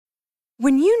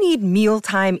When you need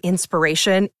mealtime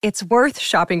inspiration, it's worth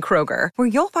shopping Kroger, where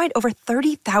you'll find over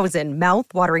 30,000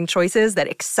 mouth-watering choices that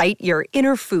excite your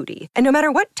inner foodie. And no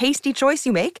matter what tasty choice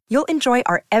you make, you'll enjoy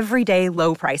our everyday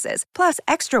low prices, plus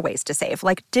extra ways to save,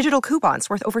 like digital coupons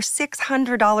worth over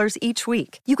 $600 each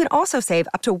week. You can also save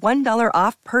up to $1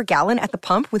 off per gallon at the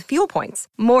pump with fuel points.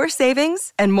 More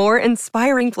savings and more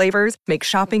inspiring flavors make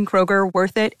shopping Kroger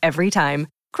worth it every time.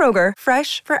 Kroger,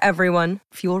 fresh for everyone.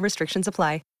 Fuel restrictions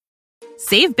apply.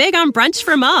 Save big on brunch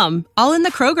for mom, all in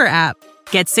the Kroger app.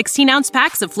 Get 16-ounce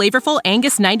packs of flavorful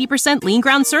Angus 90% lean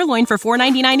ground sirloin for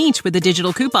 $4.99 each with a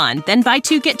digital coupon. Then buy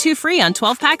 2, get 2 free on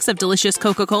 12 packs of delicious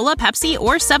Coca-Cola, Pepsi,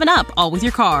 or 7-Up, all with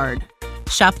your card.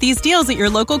 Shop these deals at your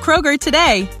local Kroger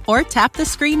today, or tap the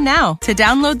screen now to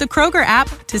download the Kroger app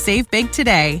to save big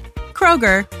today.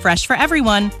 Kroger, fresh for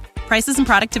everyone. Prices and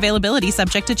product availability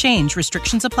subject to change.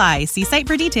 Restrictions apply. See site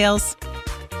for details.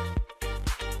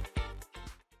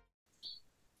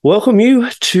 Welcome you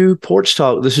to Porch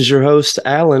Talk. This is your host,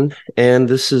 Alan, and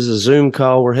this is a Zoom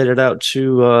call. We're headed out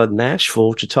to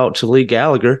Nashville to talk to Lee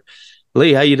Gallagher.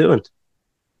 Lee, how you doing?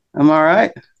 I'm all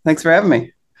right. Thanks for having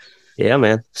me. Yeah,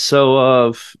 man.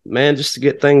 So, man, just to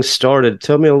get things started,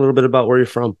 tell me a little bit about where you're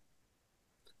from.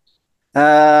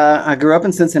 I grew up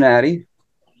in Cincinnati,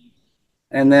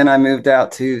 and then I moved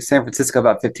out to San Francisco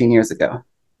about 15 years ago.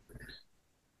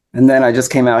 And then I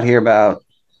just came out here about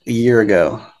a year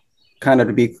ago, kind of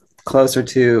to be closer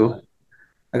to,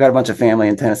 I got a bunch of family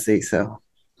in Tennessee, so,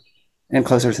 and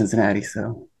closer to Cincinnati,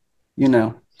 so, you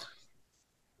know.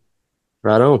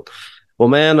 Right on. Well,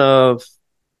 man,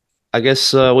 I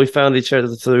guess we found each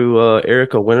other through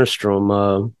Erica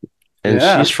Winterstrom, and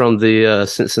she's from the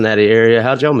Cincinnati area.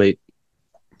 How'd y'all meet?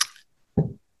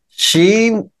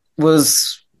 She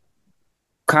was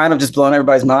kind of just blowing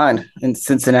everybody's mind in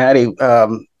Cincinnati.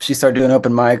 She started doing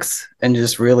open mics and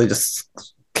just really just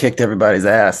kicked everybody's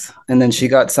ass. And then she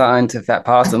got signed to Fat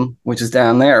Possum, which is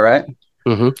down there, right?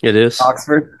 Mm-hmm. It is.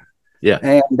 Oxford. Yeah.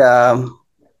 And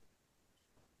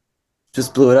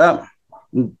just blew it up.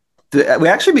 We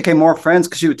actually became more friends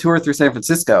because she would tour through San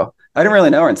Francisco. I didn't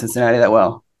really know her in Cincinnati that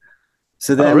well.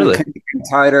 So then we became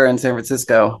tighter in San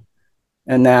Francisco.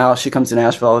 And now she comes to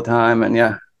Nashville all the time. And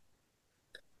yeah.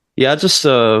 Yeah, I just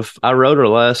I wrote her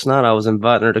last night. I was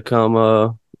inviting her to come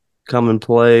and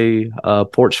play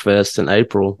Porch Fest in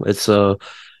April. It's a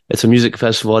music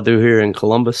festival I do here in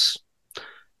Columbus,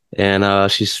 and I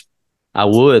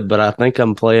would, but I think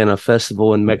I'm playing a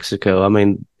festival in Mexico. I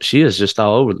mean, she is just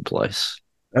all over the place.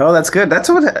 Oh, that's good. That's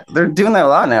what they're doing that a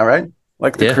lot now, right?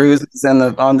 Like the cruises and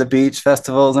the on the beach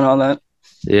festivals and all that.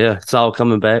 Yeah, it's all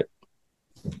coming back.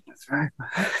 That's right.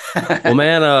 Well,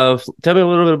 man, tell me a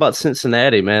little bit about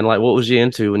Cincinnati, man. Like, what was you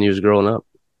into when you was growing up?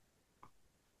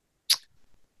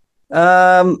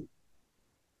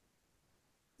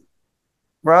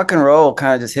 Rock and roll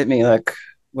kind of just hit me like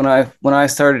when I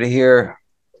started to hear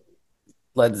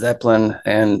Led Zeppelin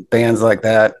and bands like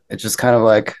that. It's just kind of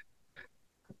like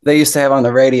they used to have on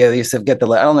the radio. They used to get the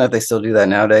lead. I don't know if they still do that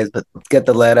nowadays, but get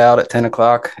the lead out at 10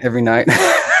 o'clock every night.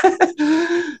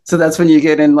 So that's when you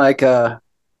get in like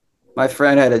my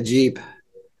friend had a Jeep,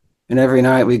 and every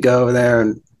night we go over there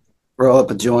and roll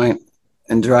up a joint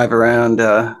and drive around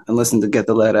and listen to Get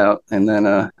the Lead Out. And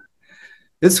then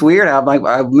it's weird how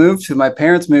my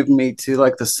parents moved me to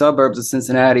like the suburbs of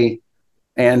Cincinnati,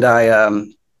 and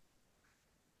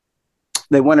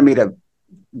they wanted me to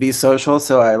be social.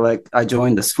 So I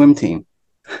joined the swim team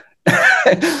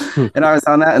and I was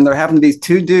on that, and there happened to be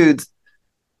 2 dudes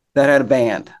that had a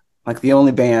band. Like the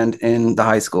only band in the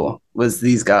high school was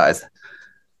these guys.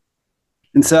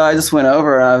 And so I just went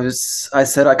over and I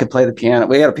said I could play the piano.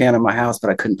 We had a piano in my house, but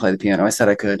I couldn't play the piano. I said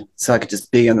I could, so I could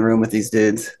just be in the room with these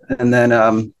dudes. And then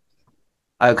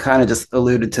I kind of just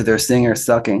alluded to their singer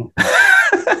sucking.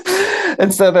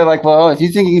 And so they're like, well, if you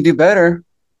think you can do better.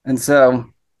 And so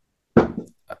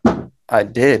I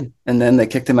did. And then they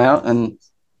kicked him out, and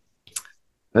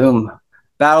boom.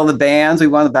 Battle of the Bands. We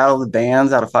won the Battle of the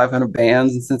Bands out of 500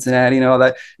 bands in Cincinnati and all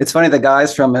that. It's funny, the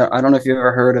guys from, I don't know if you've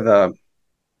ever heard of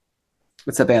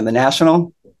what's that band? The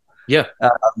National? Yeah.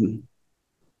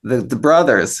 The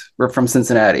brothers were from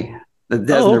Cincinnati. The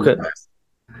Desner brothers.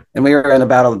 And we were in a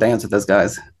Battle of the Bands with those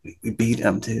guys. We beat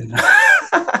them too.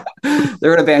 They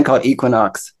were in a band called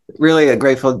Equinox. Really a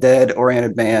Grateful Dead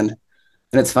oriented band.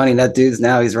 And it's funny, that dude's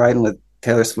now he's riding with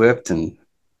Taylor Swift and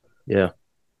yeah.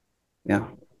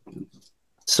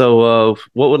 So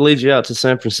what would lead you out to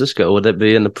San Francisco? Would that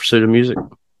be in the pursuit of music?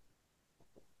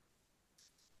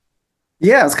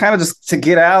 Yeah, it's kind of just to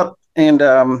get out. And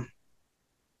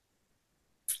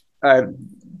I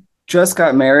just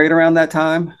got married around that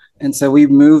time. And so we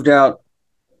moved out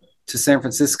to San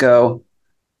Francisco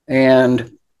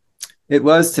And it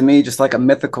was to me just like a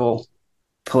mythical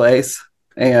place.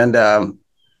 And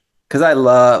because I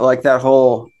love like that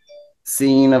whole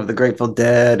scene of the Grateful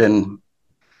Dead and,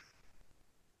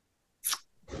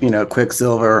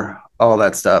 Quicksilver, all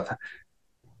that stuff.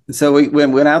 So we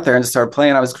went out there and started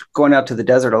playing. I was going out to the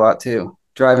desert a lot too,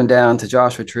 driving down to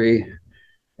Joshua Tree.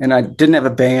 And I didn't have a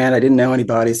band. I didn't know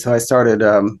anybody. So I started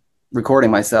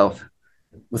recording myself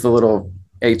with a little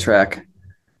 8-track.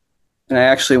 And I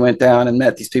actually went down and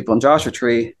met these people in Joshua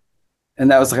Tree.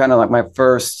 And that was kind of like my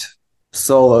first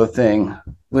solo thing,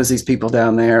 was these people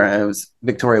down there. It was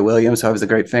Victoria Williams, who I was a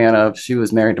great fan of. She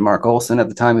was married to Mark Olson at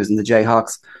the time, who was in the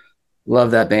Jayhawks.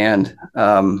 Love that band.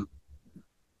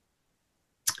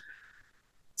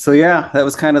 So yeah, that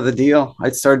was kind of the deal. I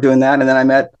started doing that. And then I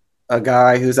met a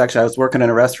guy I was working in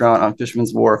a restaurant on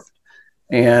Fisherman's Wharf.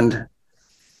 And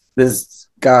this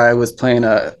guy was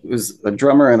was a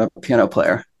drummer and a piano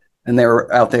player. And they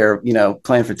were out there,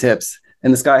 playing for tips.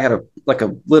 And this guy had a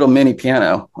little mini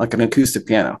piano, like an acoustic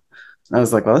piano. And I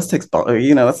was like, well, this takes,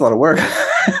 that's a lot of work,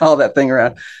 all that thing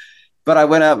around. But I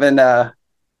went up and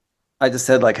I just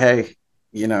said like, hey,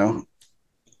 if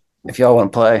y'all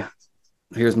want to play,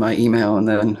 here's my email. And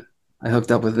then I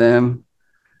hooked up with them.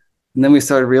 And then we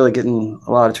started really getting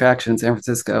a lot of traction in San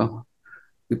Francisco.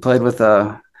 We played with,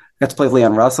 got to play with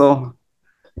Leon Russell.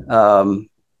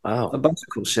 Wow. A bunch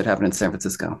of cool shit happened in San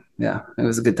Francisco. Yeah, it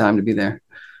was a good time to be there.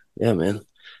 Yeah, man.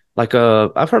 Like,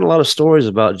 I've heard a lot of stories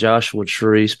about Joshua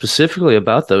Tree, specifically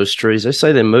about those trees. They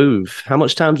say they move. How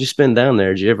much time did you spend down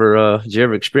there? Did you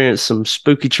ever experience some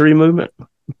spooky tree movement?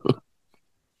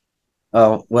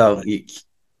 Oh, well,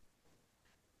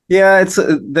 yeah, it's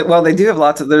well, they do have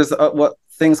lots of, there's what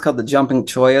things called the jumping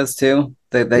choyas too.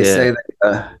 They Yeah. say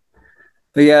that,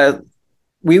 but yeah,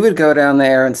 we would go down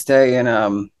there and stay in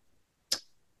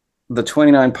the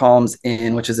 29 Palms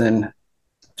Inn, which is in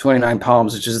 29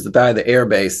 Palms, which is by the air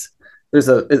base.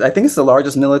 I think it's the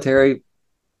largest military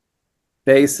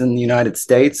base in the United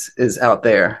States is out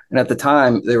there. And at the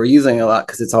time they were using it a lot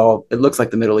because it looks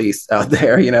like the Middle East out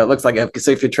there. It looks like,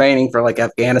 so if you're training for like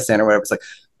Afghanistan or whatever, it's like,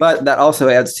 but that also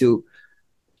adds to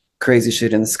crazy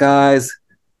shit in the skies,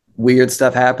 weird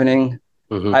stuff happening.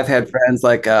 Mm-hmm. I've had friends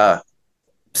like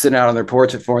sitting out on their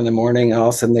porch at 4 a.m, and all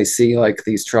of a sudden they see like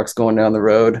these trucks going down the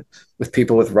road with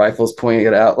people with rifles pointing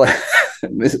it out,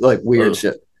 like weird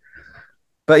shit.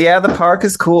 But yeah, the park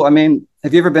is cool. I mean,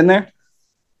 have you ever been there?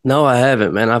 No, I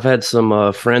haven't, man. I've had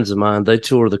some friends of mine. They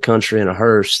tour the country in a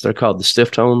hearse. They're called the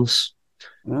Stiff Tones.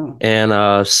 Oh.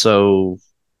 And so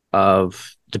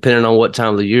depending on what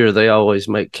time of the year, they always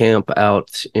make camp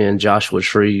out in Joshua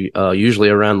Tree, usually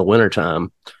around the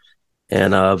wintertime.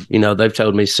 And, they've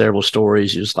told me several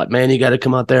stories. Just like, man, you got to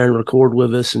come out there and record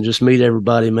with us and just meet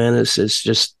everybody, man.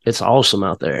 It's awesome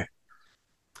out there.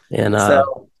 And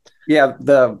so, yeah,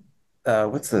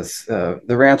 what's this? The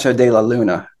Rancho de la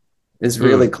Luna is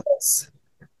really close.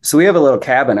 So we have a little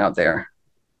cabin out there.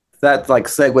 That like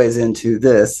segues into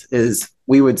this is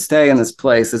we would stay in this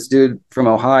place. This dude from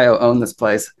Ohio owned this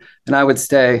place. And I would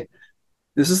stay.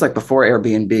 This is like before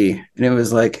Airbnb, and it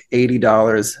was like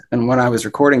 $80. And when I was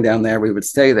recording down there, we would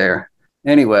stay there.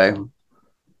 Anyway,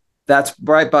 that's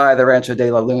right by the Rancho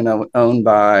de la Luna, owned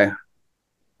by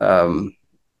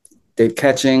Dave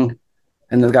Ketching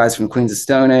and the guys from Queens of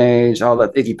Stone Age. All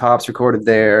that Iggy Pop's recorded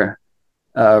there.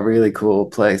 Really cool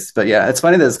place. But yeah, it's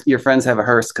funny that your friends have a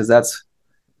hearse because that's,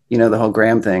 the whole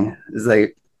Graham thing is they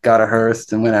got a hearse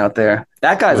and went out there.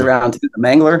 That guy's around too, the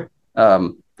Mangler.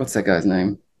 What's that guy's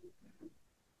name?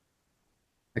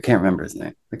 I can't remember his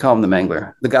name. They call him the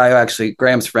Mangler. The guy who actually,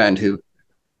 Graham's friend, who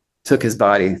took his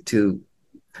body to,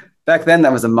 back then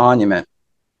that was a monument,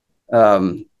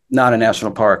 not a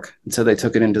national park. And so they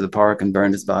took it into the park and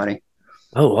burned his body.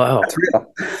 Oh, wow. That's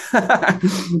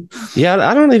real. Yeah,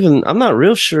 I'm not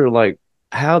real sure like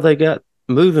how they got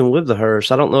moving with the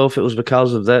hearse. I don't know if it was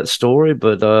because of that story,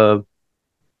 but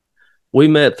we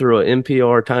met through an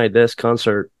NPR Tiny Desk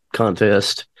concert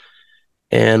contest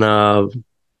and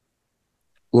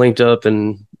linked up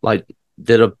and like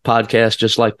did a podcast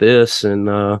just like this. And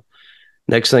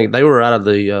next thing, they were out of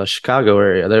the Chicago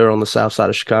area. They were on the south side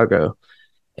of Chicago.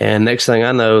 And next thing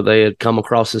I know, they had come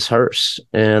across this hearse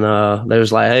and they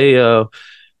was like, hey,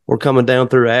 we're coming down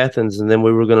through Athens, and then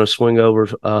we were going to swing over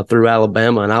through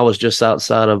Alabama. And I was just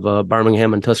outside of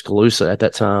Birmingham and Tuscaloosa at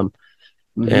that time.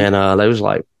 Mm-hmm. And they was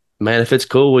like, man, if it's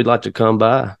cool, we'd like to come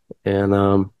by. And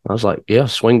I was like, yeah,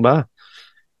 swing by.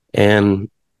 And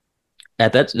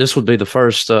this would be the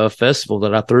first festival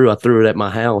that I threw. I threw it at my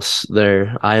house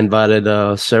there. I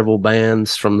invited several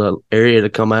bands from the area to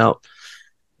come out.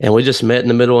 And we just met in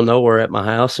the middle of nowhere at my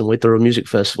house, and we threw a music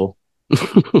festival.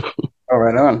 Oh,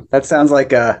 right on. That sounds like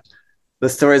the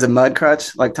stories of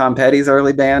Mudcrutch, like Tom Petty's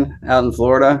early band out in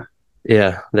Florida.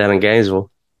 Yeah, down in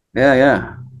Gainesville. Yeah,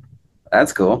 yeah.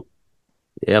 That's cool.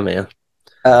 Yeah, man.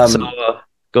 So Um,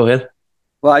 go ahead.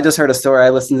 well, I just heard a story. I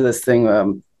listened to this thing,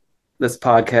 this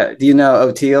podcast. Do you know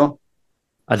O'Teal?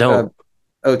 I Uh, don't.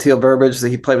 O'Teal Burbage. So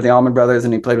he played with the Allman Brothers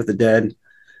and he played with the Dead.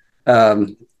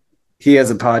 Um, he has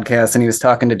a podcast and he was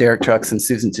talking to Derek Trucks and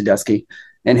Susan Tedeschi.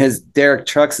 And his Derek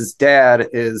Trucks' dad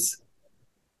is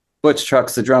Butch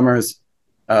Trucks, the drummer's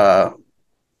uh,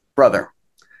 brother.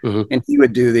 Hmm. And he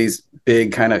would do these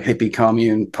big kind of hippie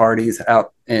commune parties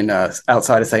out in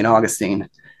outside of St. Augustine.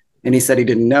 And he said he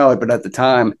didn't know it, but at the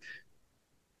time,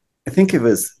 I think it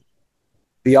was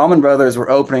the Allman Brothers were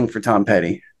opening for Tom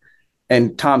Petty,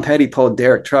 and Tom Petty pulled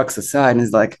Derek Trucks aside and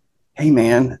he's like, "Hey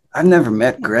man, I've never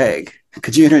met Greg.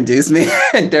 Could you introduce me?"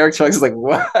 And Derek Trucks is like,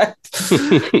 "What?"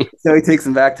 So he takes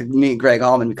him back to meet Greg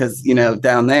Allman because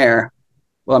down there,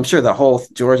 well, I'm sure the whole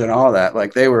Georgia and all that,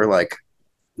 like they were like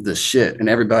the shit, and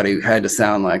everybody had to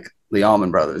sound like the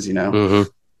Allman Brothers. Hmm.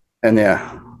 And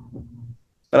yeah,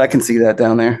 but I can see that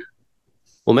down there.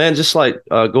 Well, man, just like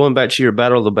going back to your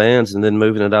Battle of the Bands and then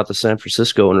moving it out to San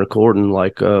Francisco and recording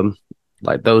like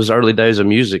those early days of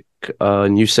music,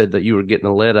 and you said that you were getting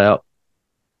the lead out.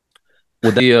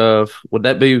 Would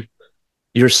that be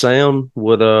your sound?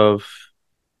 Would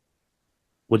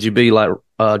you be like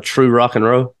true rock and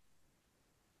roll?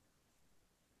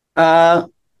 Uh,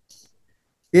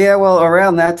 yeah, well,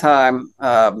 around that time,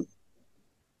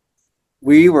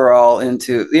 we were all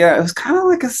into, yeah, it was kind of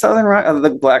like a Southern rock. The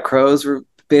Black Crowes were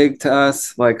big to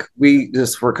us. Like, we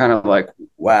just were kind of like,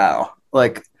 wow,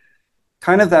 like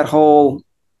kind of that whole,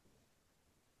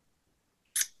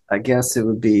 I guess it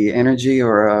would be energy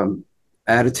or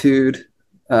attitude.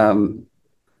 Um,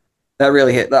 that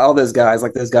really hit all those guys,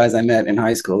 like those guys I met in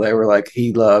high school. They were like,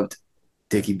 he loved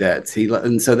Dickie Betts.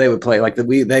 And so they would play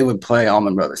they would play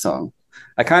Allman Brothers song.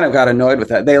 I kind of got annoyed with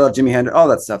that. They love Jimi Hendrix, all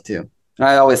that stuff too. And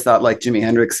I always thought like Jimi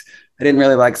Hendrix, I didn't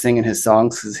really like singing his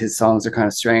songs because his songs are kind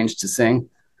of strange to sing.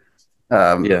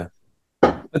 Um, Yeah.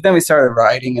 but then we started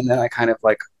writing, and then I kind of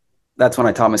like that's when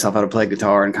I taught myself how to play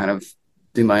guitar and kind of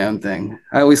do my own thing.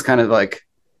 I always kind of like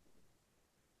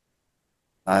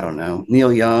I don't know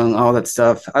Neil Young, all that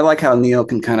stuff. I like how Neil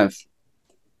can kind of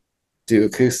do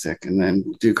acoustic and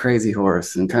then do Crazy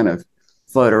Horse and kind of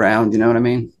float around. You know what I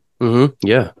mean?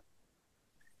 Yeah.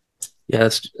 Yeah.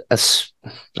 That's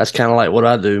kind of like what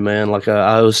I do, man. Like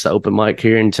I host the open mic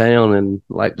here in town, and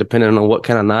like depending on what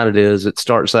kind of night it is, it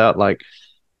starts out like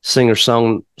singer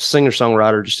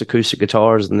songwriter, just acoustic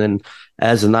guitars, and then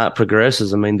as the night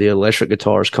progresses, I mean the electric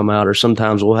guitars come out, or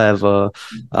sometimes we'll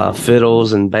have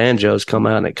fiddles and banjos come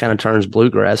out, and it kind of turns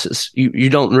bluegrass. You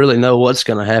don't really know what's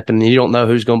going to happen. You don't know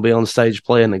who's going to be on stage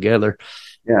playing together,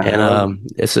 Yeah.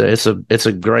 and it's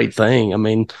a great thing. I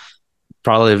mean,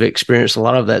 probably have experienced a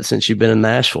lot of that since you've been in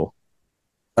Nashville.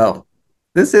 Oh,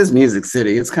 this is Music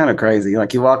City. It's kind of crazy.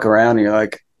 Like you walk around and you're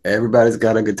like, everybody's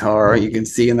got a guitar. You can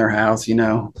see in their house. Hmm.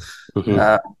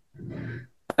 Uh,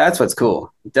 that's what's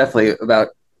cool. Definitely about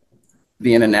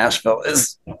being in Nashville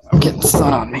is I'm getting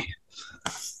sun on me.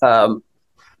 Um,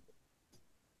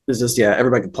 it's just yeah,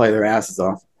 everybody can play their asses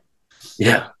off.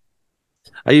 Yeah.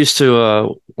 I used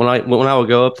to when I would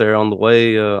go up there on the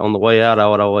way out, I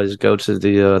would always go to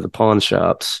the pawn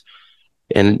shops,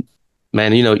 and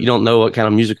man, you don't know what kind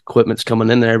of music equipment's coming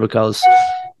in there because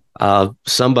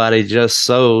somebody just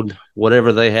sold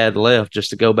whatever they had left just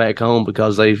to go back home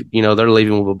because they're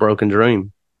leaving with a broken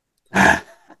dream.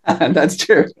 That's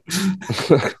true.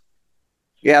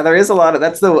 Yeah, there is a lot of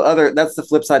that's the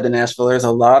flip side to Nashville. There's a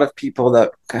lot of people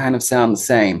that kind of sound the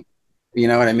same. You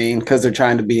know what I mean? Because they're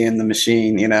trying to be in the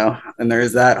machine. And there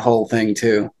is that whole thing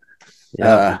too.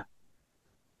 Yeah,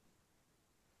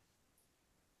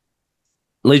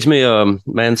 leads me,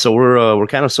 man. So we're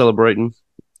kind of celebrating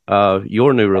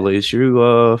your new release.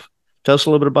 You tell us a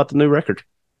little bit about the new record.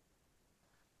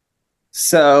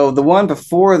 So the one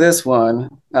before this one,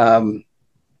 I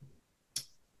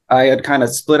had kind of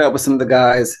split up with some of the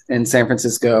guys in San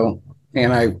Francisco,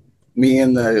 and me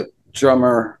and the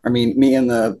me and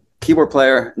the keyboard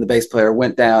player and the bass player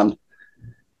went down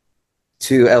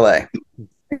to LA.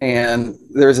 And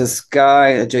there's this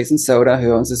guy, Jason Soda,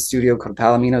 who owns a studio called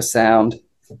Palomino Sound.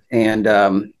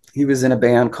 And he was in a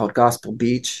band called Gospel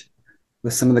Beach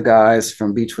with some of the guys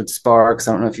from Beachwood Sparks.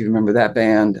 I don't know if you remember that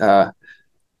band. Hal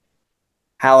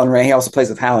and Rain. He also plays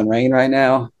with Hal and Rain right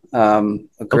now. A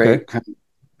great Okay.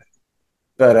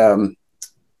 But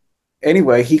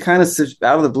anyway, he kind of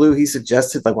out of the blue, he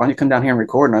suggested like, why don't you come down here and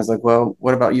record? And I was like, well,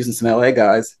 what about using some LA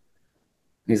guys?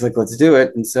 And he's like, let's do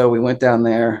it. And so we went down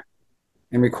there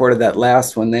and recorded that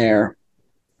last one there.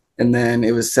 and then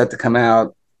it was set to come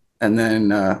out, and then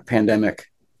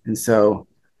pandemic, and so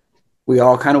we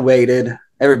all kind of waited.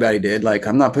 Everybody did. Like,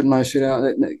 I'm not putting my shit out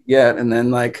yet, and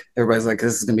then like everybody's like,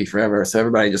 this is gonna be forever. So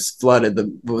everybody just flooded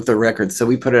with the records. So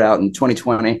we put it out in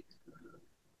 2020,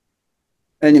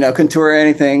 and couldn't tour or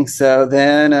anything. So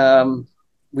then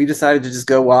we decided to just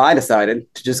go. Well, I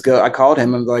decided to just go. I called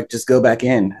him and like, just go back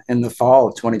in the fall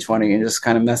of 2020 and just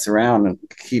kind of mess around and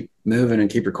keep moving and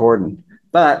keep recording.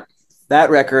 But that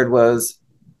record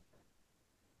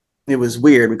it was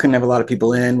weird. We couldn't have a lot of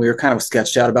people in. We were kind of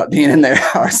sketched out about being in there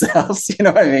ourselves. You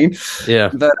know what I mean? Yeah.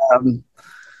 But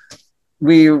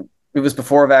it was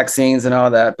before vaccines and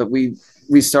all that. But we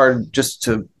started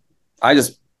I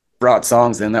just brought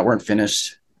songs in that weren't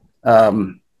finished.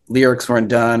 Lyrics weren't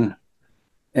done.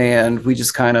 And we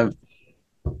just kind of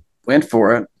went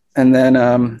for it. And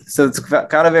then, so it's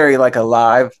got a very like a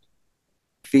live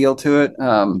feel to it.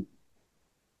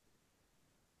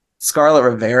 Scarlett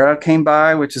Rivera came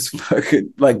by, which is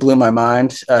like blew my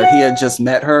mind. He had just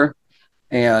met her,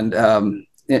 and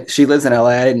she lives in LA.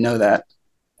 I didn't know that.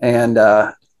 And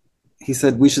he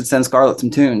said, we should send Scarlett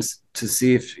some tunes to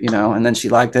see if, and then she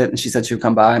liked it, and she said she would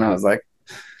come by. And I was like,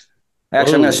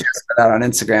 actually, I'm going to share that out on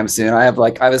Instagram soon. I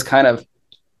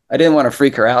didn't want to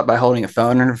freak her out by holding a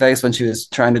phone in her face when she was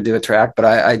trying to do a track, but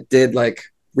I did like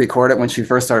record it when she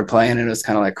first started playing, and it was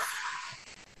kind of like,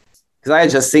 because I had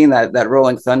just seen that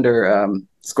Rolling Thunder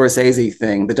Scorsese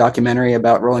thing, the documentary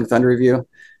about Rolling Thunder Review.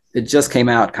 It just came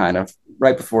out kind of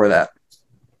right before that.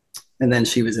 And then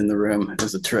she was in the room. It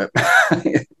was a trip.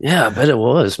 Yeah, I bet it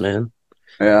was, man.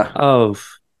 Yeah. Oh,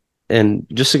 and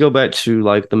just to go back to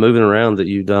like the moving around that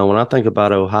you've done, when I think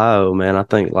about Ohio, man, I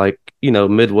think like,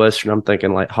 Midwestern, I'm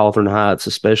thinking like Hawthorne Heights,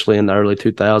 especially in the early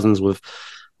 2000s with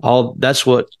that's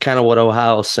what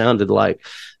Ohio sounded like.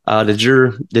 Did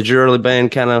your early band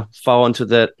kind of fall into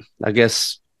that, I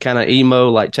guess, kind of emo,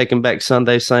 like Taking Back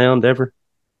Sunday sound ever?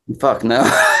 Fuck no.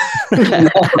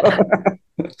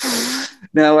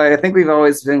 No, I think we've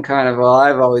always been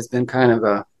I've always been kind of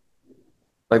a,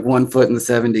 like 1 foot in the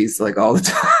 70s, like all the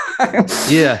time.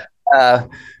 Yeah.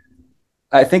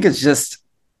 I think it's just,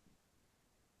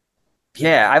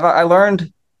 I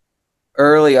learned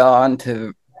early on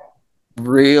to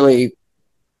really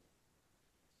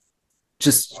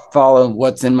just follow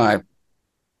what's in my,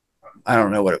 I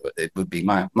don't know what it would be,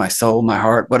 my soul, my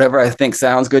heart, whatever I think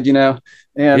sounds good, And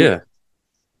yeah,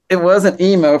 it wasn't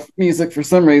emo music for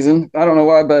some reason. I don't know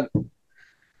why, but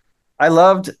I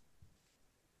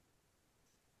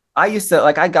used to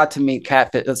I got to meet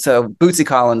Catfish. So Bootsy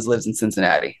Collins lives in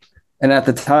Cincinnati. And at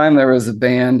the time there was a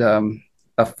band,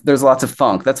 there's lots of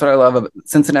funk. That's what I love about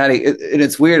Cincinnati.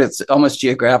 It's weird. It's almost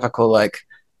geographical. Like,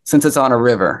 since it's on a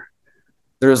river,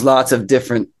 there's lots of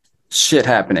different shit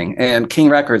happening. And King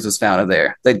Records was founded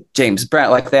there. James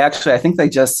Brown, I think they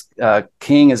just,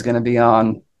 King is going to be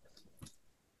on,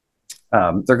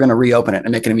 they're going to reopen it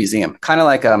and make it a museum. Kind of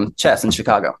like Chess in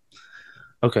Chicago.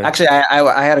 Okay. Actually,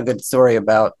 I had a good story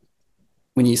about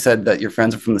when you said that your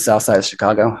friends are from the South Side of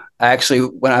Chicago.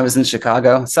 When I was in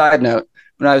Chicago, side note,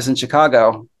 when I was in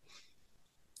Chicago,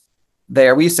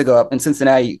 we used to go up in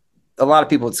Cincinnati. A lot of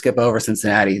people would skip over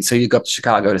Cincinnati. So you go up to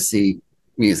Chicago to see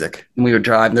music, and we would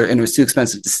drive there, and it was too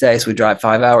expensive to stay. So we drive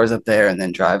 5 hours up there and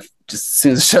then drive just as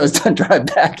soon as the show's done, drive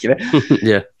back,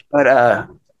 Yeah. But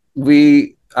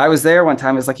I was there one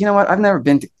time. It's like, you know what? I've never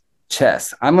been to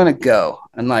Chess. I'm going to go.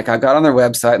 And like, I got on their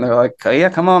website and they're like, oh, yeah,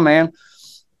 come on, man.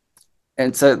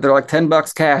 And so they're like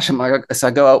 $10 cash. I'm like, so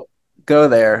I go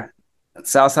there,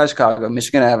 Southside Chicago,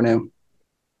 Michigan Avenue.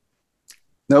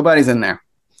 Nobody's in there.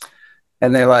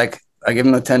 And they're like, I give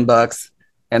them the $10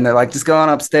 and they're like, just go on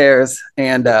upstairs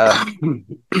and you're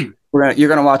going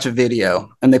to watch a video.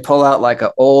 And they pull out like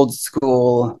an old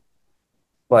school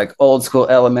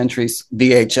elementary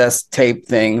VHS tape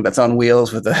thing that's on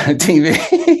wheels with a TV.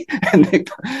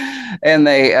 and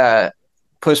they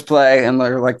push play, and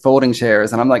they're like folding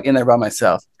chairs, and I'm like in there by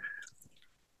myself.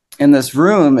 And this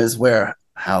room is where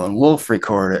Howlin' Wolf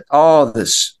recorded. All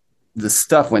this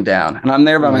stuff went down, and I'm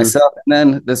there by myself. And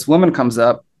then this woman comes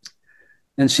up,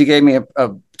 and she gave me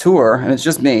a tour, and it's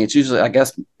just me. It's usually, I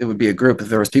guess it would be a group if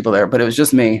there was people there, but it was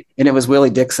just me, and it was Willie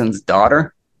Dixon's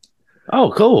daughter.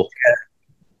 Oh, cool.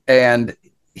 And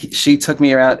she took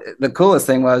me around. The coolest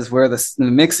thing was where the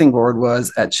mixing board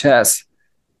was at Chess.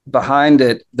 Behind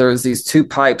it, there was these two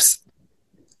pipes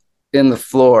in the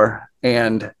floor,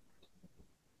 and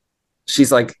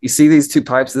she's like, you see these two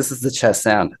pipes? This is the Chess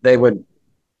sound. They would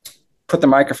put the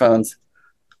microphones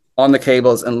on the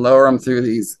cables and lower them through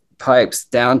these pipes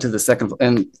down to the second floor.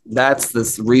 And that's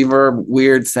this reverb,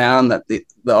 weird sound that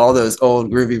all those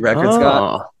old groovy records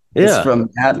got. Yeah. It's from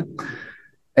that.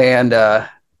 And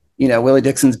Willie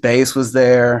Dixon's bass was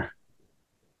there.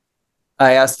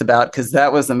 I asked about, because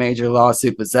that was a major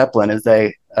lawsuit with Zeppelin, as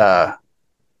they got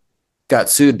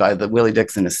sued by the Willie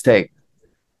Dixon estate.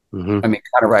 Mm-hmm. I mean,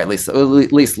 kind of rightly so,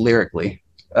 at least lyrically,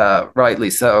 rightly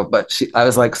so. But I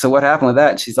was like, so what happened with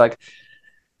that? And she's like,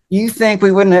 you think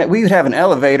we would have an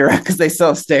elevator because they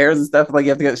sell stairs and stuff, like you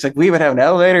have to go. She's like, we would have an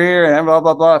elevator here and blah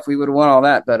blah blah if we would have won all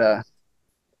that. But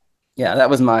yeah, that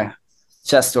was my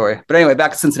chess story. But anyway,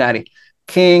 back to Cincinnati.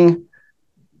 King,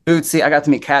 Bootsy. I got to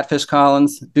meet Catfish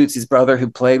Collins, Bootsy's brother, who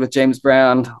played with James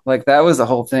Brown. Like, that was the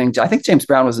whole thing. I think James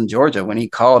Brown was in Georgia when he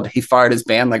called. He fired his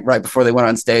band like right before they went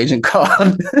on stage and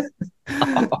called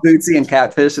Bootsy and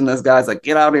Catfish and those guys like,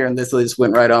 get out of here. And this just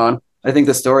went right on. I think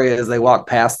the story is they walked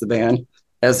past the band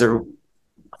as they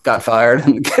got fired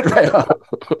and get right on.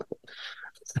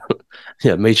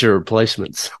 Yeah, meet your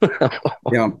replacements.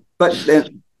 Yeah, but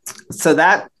so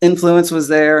that influence was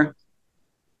there.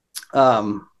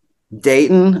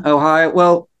 Dayton, Ohio.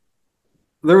 Well,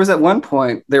 there was at one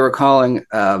point they were calling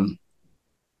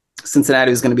Cincinnati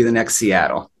was going to be the next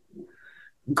Seattle.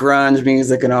 Grunge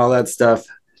music and all that stuff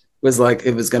was like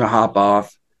it was going to hop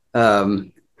off.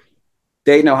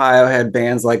 Dayton, Ohio had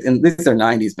bands like, and these are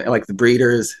 90s, like the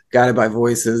Breeders, Guided by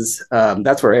Voices.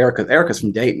 That's where Erica's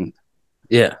from Dayton.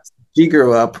 Yeah. She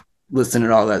grew up listening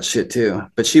to all that shit too.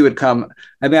 But she would come,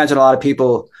 I imagine a lot of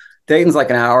people, Dayton's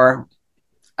like an hour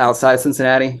outside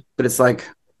Cincinnati, but it's like,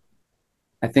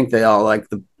 I think they all like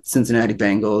the Cincinnati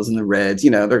Bengals and the Reds.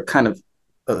 They're kind of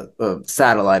a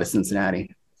satellite of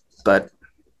Cincinnati. But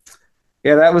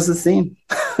yeah, that was the scene.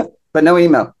 But no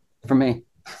email from me.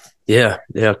 Yeah,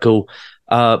 cool.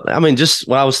 I mean, just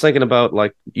what I was thinking about,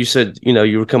 like you said,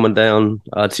 you were coming down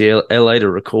to LA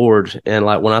to record, and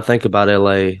like when I think about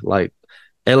LA, like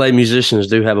LA musicians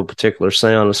do have a particular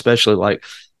sound, especially like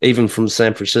even from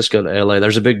San Francisco to LA.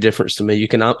 There's a big difference to me. You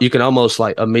can almost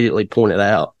like immediately point it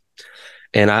out,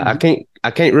 and I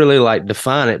can't really like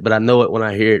define it, but I know it when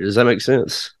I hear it. Does that make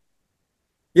sense?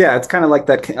 Yeah, it's kind of like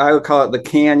that. I would call it the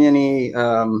canyony.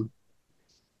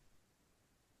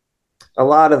 A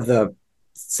lot of the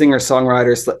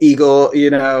singer-songwriters, the Eagle,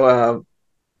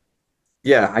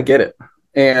 yeah, I get it.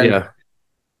 And yeah,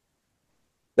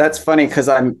 that's funny because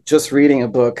I'm just reading a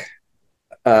book,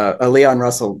 a Leon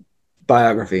Russell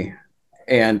biography,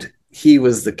 and he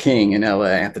was the king in LA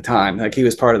at the time. Like, he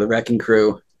was part of the Wrecking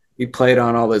Crew. He played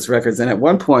on all those records. And at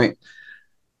one point,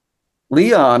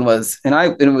 Leon was, and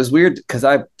it was weird because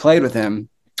I played with him.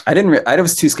 I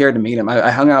was too scared to meet him.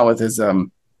 I hung out with his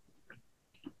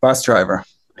bus driver.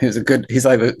 He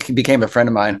became a friend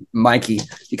of mine, Mikey.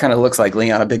 He kind of looks like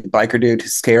Leon, a big biker dude.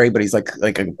 He's scary, but he's like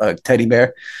a teddy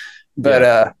bear.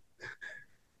 But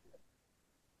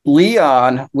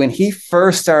Leon, when he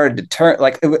first started to turn,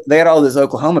 they had all those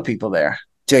Oklahoma people there.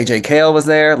 JJ Cale was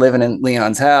there, living in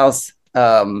Leon's house.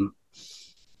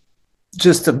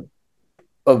 Just a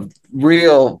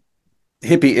real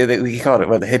hippie. He called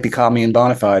it the hippie commune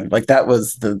bona fide. Like, that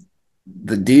was the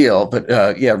deal.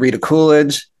 But yeah, Rita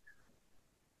Coolidge,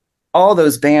 all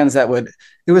those bands it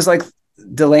was like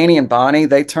Delaney and Bonnie,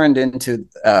 they turned into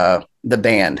the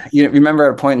band. You remember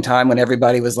at a point in time when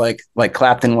everybody was like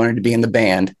Clapton wanted to be in the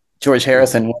band, George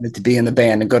Harrison wanted to be in the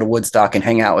band and go to Woodstock and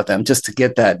hang out with them just to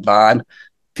get that vibe.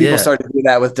 People started to do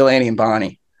that with Delaney and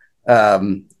Bonnie.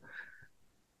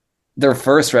 Their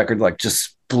first record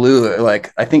just blew.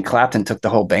 Like, I think Clapton took the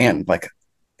whole band. Like,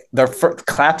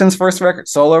 Clapton's first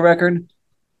solo record,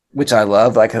 which I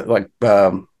love, like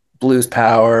Blues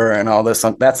Power and all this.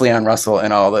 That's Leon Russell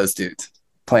and all those dudes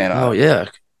playing on. Oh, yeah.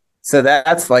 So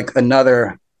that's like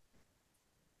another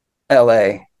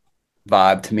LA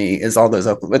vibe to me, is all those,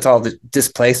 it's all the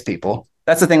displaced people.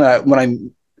 That's the thing that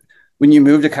when you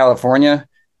move to California,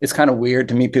 it's kind of weird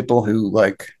to meet people who,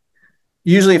 like,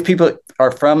 usually if people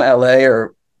are from LA,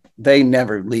 or they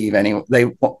never leave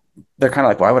they're kind of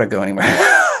like, why would I go anywhere?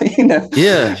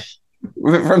 Yeah.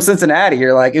 From Cincinnati,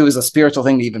 you're like, it was a spiritual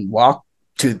thing to even walk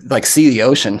to, like, see the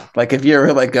ocean. Like, if you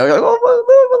ever like go, like,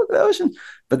 oh, look at the ocean.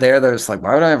 But they're just like,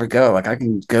 why would I ever go? Like, I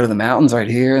can go to the mountains right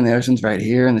here, and the ocean's right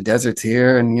here, and the desert's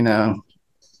here, and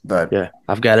but yeah,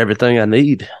 I've got everything I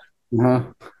need. Uh-huh.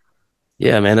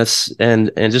 Yeah, man. That's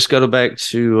and just go back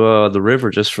to the river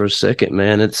just for a second,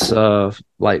 man. It's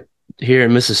like here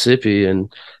in Mississippi,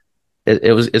 and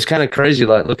it's kind of crazy,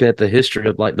 like looking at the history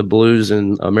of like the blues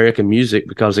and American music,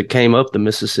 because it came up the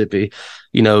Mississippi,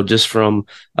 just from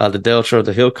the Delta of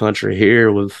the Hill Country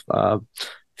here with,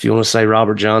 if you want to say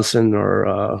Robert Johnson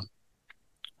or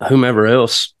whomever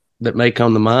else that may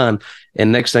come to mind.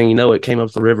 And next thing you know, it came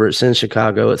up the river. It's in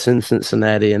Chicago, it's in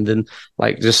Cincinnati, and then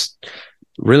like just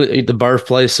really the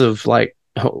birthplace of like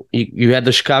you had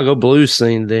the Chicago blues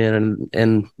scene then,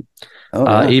 and Oh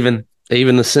yeah. even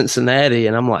the Cincinnati,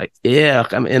 and I'm like, yeah,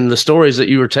 I mean, and the stories that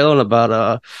you were telling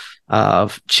about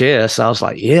chess, I was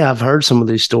like, yeah, I've heard some of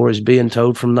these stories being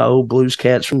told from the old blues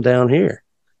cats from down here,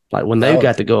 like when they Oh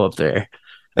got to go up there.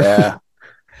 yeah.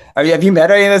 Have you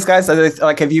met any of those guys?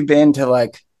 Like, have you been to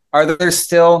like? Are there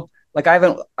still like? I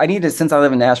haven't. I need to since I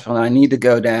live in Nashville, and I need to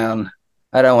go down.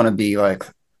 I don't want to be like.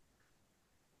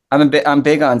 I'm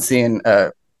big on seeing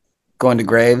going to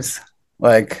graves.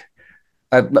 Like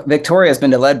Victoria's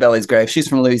been to Leadbelly's grave. She's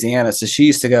from Louisiana, so she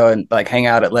used to go and like hang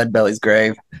out at Leadbelly's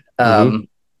grave. Mm-hmm.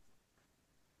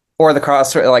 Or the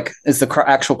crossroads, like is the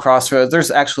actual crossroads.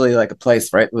 There's actually like a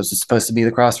place, right? Was it supposed to be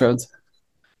the crossroads?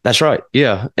 That's right.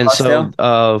 Yeah. And so,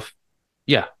 Scottsdale?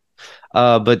 yeah.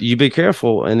 But you be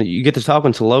careful, and you get to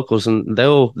talking to locals, and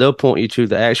they'll point you to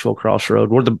the actual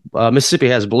crossroad where the Mississippi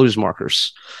has blues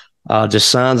markers, just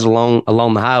signs along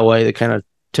the highway that kind of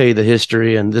tell you the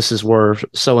history, and this is where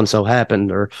so and so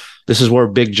happened, or this is where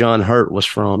Big John Hurt was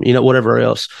from, whatever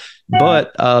else.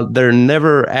 But they're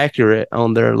never accurate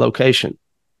on their location.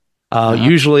 Uh-huh.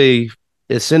 Usually,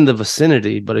 it's in the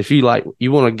vicinity, but if you want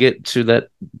to get to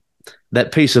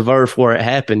that piece of earth where it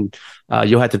happened,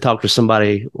 you'll have to talk to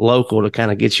somebody local to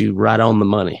kind of get you right on the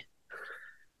money.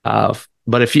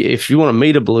 But if you want to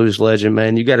meet a blues legend,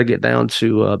 man, you got to get down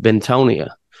to Bentonia,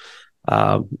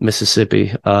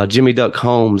 Mississippi. Jimmy Duck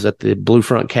Holmes at the Blue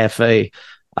Front Cafe.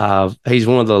 He's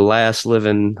one of the last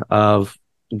living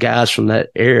guys from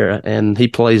that era, and he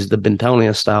plays the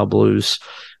Bentonia style blues,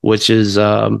 which is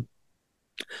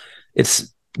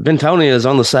it's Bentonia is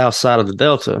on the south side of the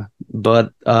Delta,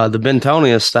 but the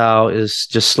Bentonia style is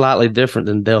just slightly different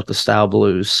than Delta style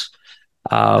blues,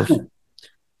 uh,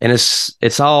 and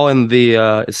it's all in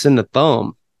the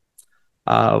thumb.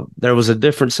 There was a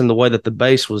difference in the way that the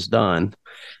bass was done,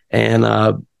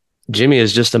 and Jimmy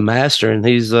is just a master, and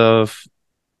he'll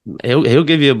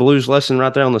give you a blues lesson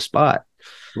right there on the spot.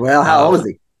 Well, how old is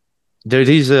he? Dude,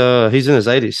 he's in his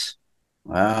 80s.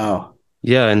 Wow.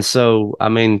 Yeah, and so I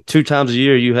mean, 2 times a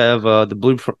year you have the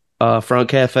Blue Front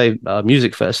Cafe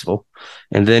Music Festival,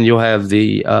 and then you'll have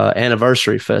the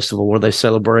Anniversary Festival where they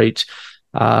celebrate.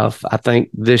 I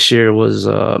think this year was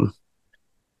the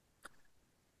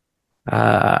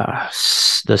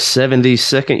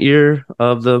 72nd year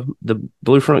of the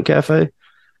Blue Front Cafe,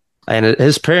 and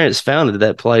his parents founded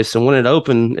that place. And when it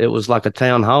opened, it was like a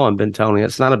town hall in Bentonia.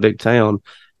 It's not a big town.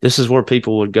 This is where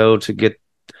people would go to get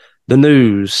the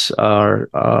news, or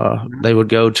they would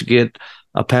go to get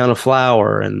a pound of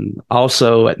flour, and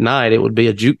also at night it would be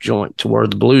a juke joint to where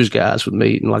the blues guys would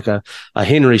meet, and like a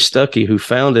Henry Stuckey who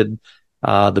founded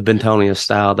the Bentonia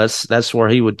style. That's where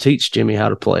he would teach Jimmy how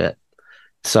to play it.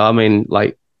 So I mean,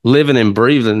 like living and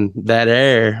breathing that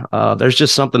air, there's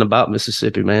just something about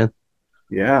Mississippi, man.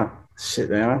 Yeah. Shit,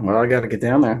 man. Well, I got to get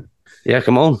down there. Yeah,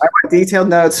 come on. I want detailed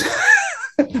notes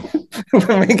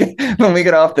when we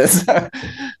get off this, so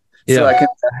Yeah, I can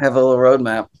have a little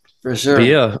roadmap for sure. but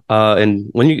yeah, and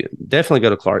when you definitely go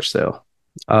to Clarksdale,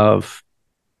 of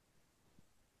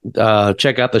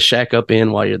check out the Shack Up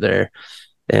Inn while you're there,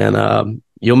 and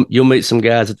you'll meet some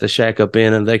guys at the Shack Up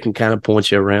Inn, and they can kind of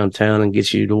point you around town and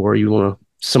get you to where you want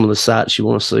to, some of the sites you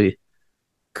want to see.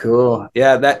 Cool.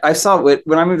 Yeah, that I saw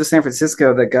when I moved to San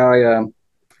Francisco. That guy,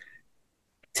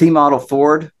 T Model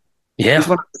Ford. Yeah,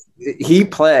 He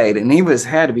played, and he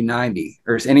had to be 90,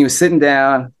 and he was sitting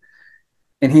down,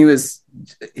 and he was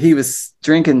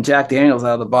drinking Jack Daniels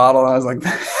out of the bottle. And I was like,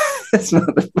 this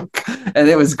motherfucker. And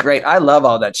it was great. I love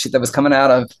all that shit that was coming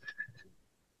out of.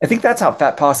 I think that's how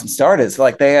Fat Possum started. So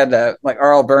like they had like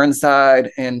Arl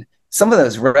Burnside, and some of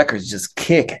those records just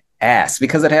kick ass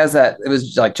because it has that. It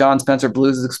was like John Spencer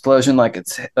Blues Explosion, like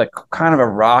it's like kind of a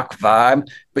rock vibe.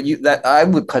 But I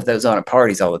would put those on at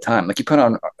parties all the time. Like you put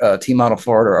on T Model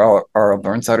Ford or Arl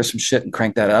Burnside or some shit and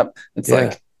crank that up. It's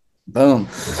like boom.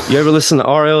 You ever listen to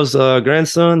RL's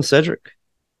grandson, Cedric?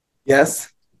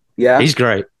 Yes. Yeah. He's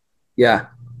great. Yeah.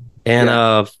 And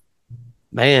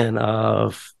man,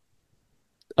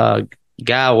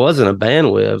 guy I was in a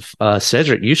band with,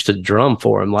 Cedric used to drum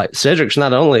for him. Like Cedric's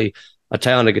not only a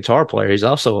talented guitar player, he's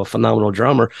also a phenomenal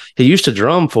drummer. He used to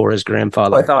drum for his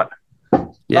grandfather. I thought.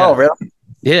 Yeah. Oh, really?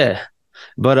 Yeah.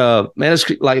 But man, it's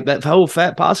like that whole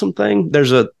Fat Possum thing.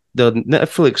 There's the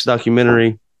Netflix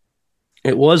documentary.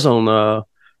 It was on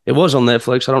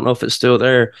Netflix. I don't know if it's still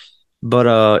there,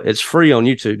 but it's free on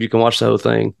YouTube. You can watch the whole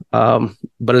thing.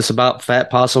 But it's about Fat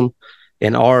Possum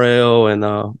and RL and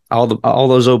all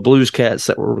those old blues cats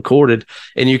that were recorded,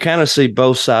 and you kind of see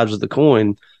both sides of the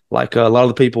coin. Like a lot of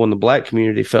the people in the black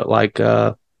community felt like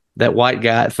that white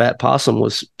guy at Fat Possum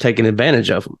was taking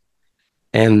advantage of them,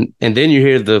 And then you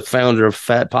hear the founder of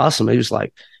Fat Possum. He was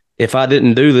like, if I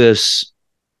didn't do this,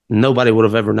 nobody would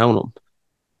have ever known him.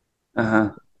 Uh-huh.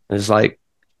 It's like,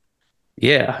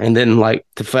 yeah. And then like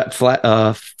to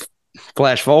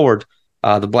flash forward,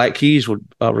 the Black Keys would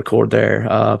record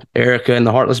there. Erica and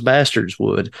the Heartless Bastards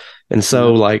would. And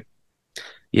so like,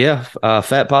 yeah,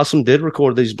 Fat Possum did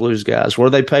record these blues guys. Were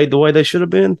they paid the way they should have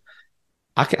been?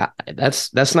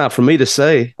 That's not for me to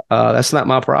say. That's not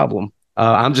my problem.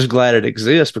 I'm just glad it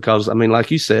exists because, I mean,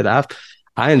 like you said,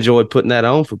 I enjoy putting that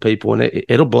on for people, and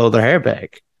it'll blow their hair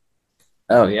back.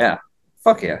 Oh yeah,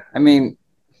 fuck yeah. I mean,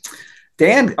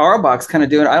 Dan Auerbach's kind of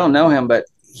doing. I don't know him, but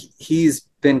he's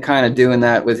been kind of doing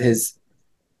that with his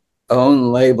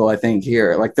own label. I think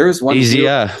here, like there's one Easy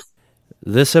Eye.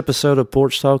 This episode of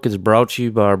Porch Talk is brought to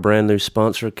you by our brand new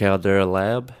sponsor, Caldera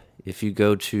Lab. If you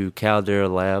go to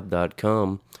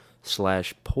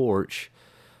calderalab.com/porch,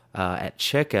 at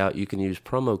checkout, you can use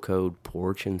promo code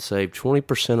PORCH and save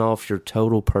 20% off your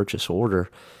total purchase order.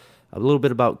 A little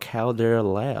bit about Caldera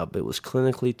Lab. It was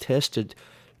clinically tested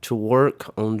to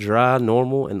work on dry,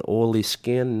 normal, and oily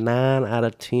skin. 9 out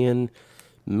of 10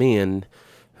 men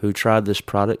who tried this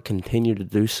product continue to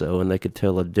do so, and they could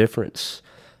tell a difference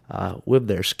with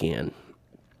their skin.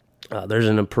 There's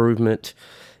an improvement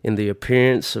in the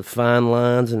appearance of fine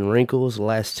lines and wrinkles,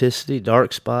 elasticity,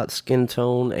 dark spots, skin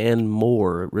tone, and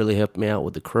more. It really helped me out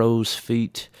with the crow's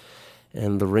feet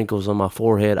and the wrinkles on my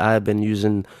forehead. I have been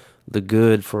using the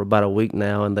good for about a week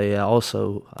now, and they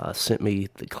also sent me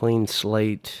the clean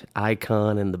slate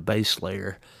icon and the base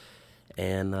layer.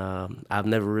 And I've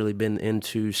never really been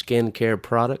into skincare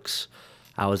products.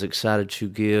 I was excited to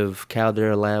give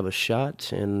Caldera Lab a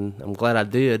shot, and I'm glad I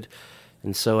did.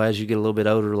 And so as you get a little bit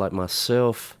older like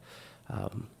myself,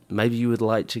 maybe you would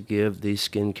like to give these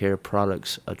skincare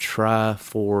products a try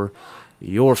for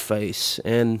your face.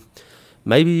 And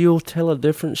maybe you'll tell a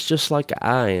difference just like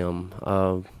I am.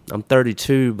 I'm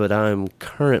 32, but I'm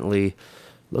currently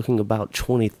looking about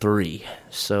 23.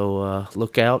 So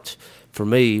look out for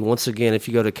me. Once again, if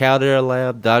you go to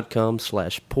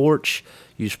calderalab.com/porch,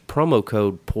 use promo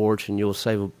code PORCH, and you'll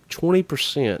save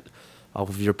 20% off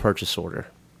of your purchase order.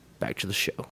 Back to the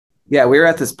show. Yeah, we were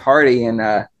at this party, and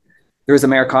there was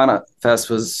Americana Fest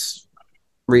was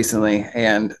recently,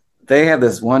 and they have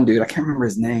this one dude. I can't remember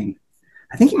his name.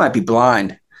 I think he might be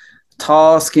blind.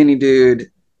 Tall, skinny dude,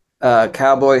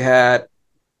 cowboy hat.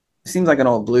 Seems like an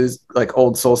old blues, like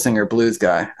old soul singer blues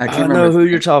guy. I can't remember know who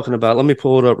you're talking about. Let me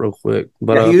pull it up real quick.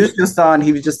 But yeah, he was just on.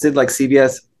 He just did like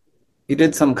CBS. He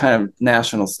did some kind of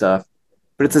national stuff,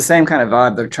 but it's the same kind of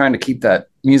vibe. They're trying to keep that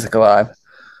music alive.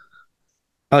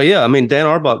 Oh yeah, I mean Dan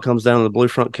Arbach comes down to the Blue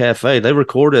Front Cafe. They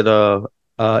recorded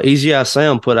Easy Eye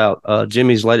Sound put out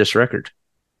Jimmy's latest record.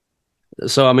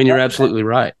 So I mean you're absolutely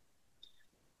right.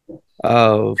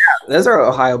 Yeah, those are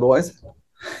Ohio boys.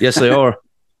 Yes, they are.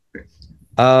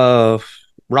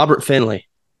 Robert Finley.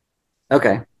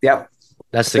 Okay. Yep.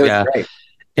 That's the guy. Great.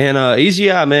 And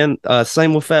Easy Eye, man,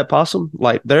 same with Fat Possum.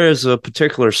 Like there is a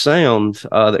particular sound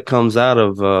that comes out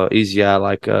of Easy Eye.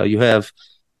 Like you have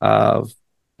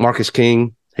Marcus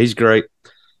King. He's great.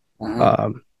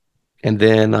 Uh-huh. And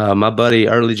then my buddy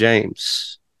Early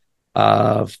James,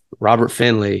 Robert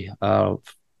Finley,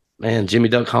 man, Jimmy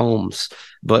Duck Holmes.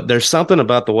 But there's something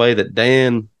about the way that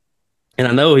Dan, and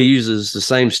I know he uses the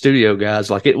same studio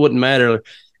guys. Like it wouldn't matter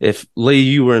if Lee,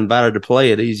 you were invited to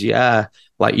play at Easy Eye,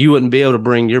 like you wouldn't be able to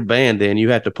bring your band in. You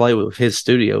have to play with his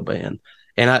studio band.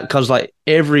 And because like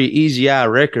every Easy Eye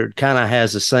record kind of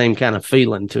has the same kind of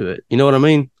feeling to it. You know what I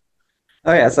mean?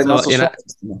 Oh yeah, it's like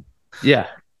yeah,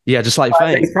 just like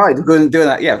Fame. He's probably doing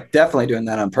that. Yeah, definitely doing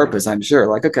that on purpose. I'm sure.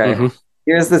 Like, okay,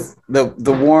 here's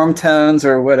the warm tones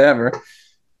or whatever.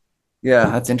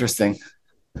 Yeah, that's interesting.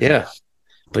 Yeah,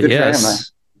 but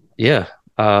yes, yeah,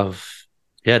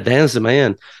 Dan's the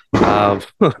man.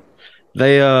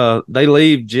 They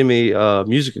leave Jimmy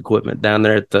music equipment down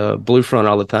there at the Blue Front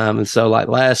all the time, and so like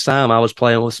last time I was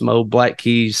playing with some old Black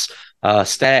Keys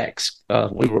stacks.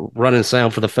 We were running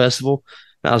sound for the festival,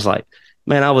 and I was like,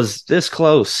 man, I was this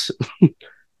close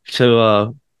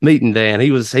to meeting Dan.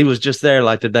 He was just there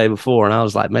like the day before, and I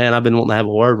was like, man, I've been wanting to have a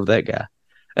word with that guy.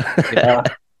 Yeah.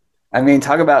 I mean,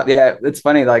 talk about, yeah, it's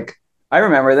funny. Like, I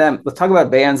remember them. Let's talk about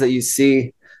bands that you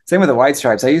see. Same with the White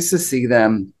Stripes. I used to see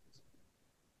them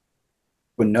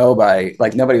when nobody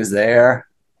was there.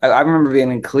 I remember being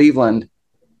in Cleveland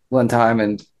one time,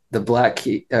 and the Black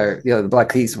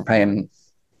Keys were playing.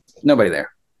 Nobody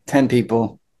there. 10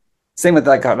 people. Same with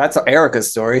that's Erica's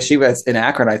story. She was in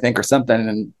Akron, I think, or something,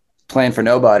 and playing for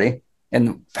nobody.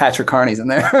 And Patrick Carney's in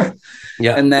there.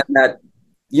 Yeah. And then that,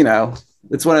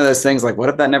 it's one of those things like, what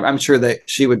if that never, I'm sure that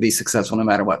she would be successful no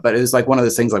matter what, but it was like one of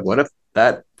those things like, what if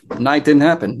that night didn't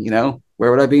happen? You know,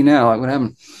 where would I be now? Like, what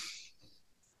happened?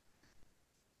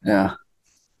 Yeah.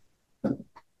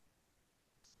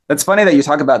 It's funny that you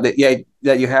talk about that. Yeah,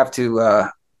 that you have to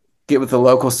get with the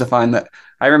locals to find that.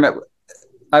 I remember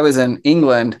I was in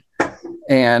England,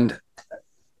 and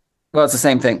well, it's the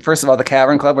same thing. First of all, the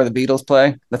Cavern Club where the Beatles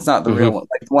play, that's not the real one.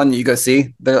 Like the one you go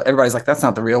see, everybody's like, that's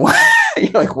not the real one.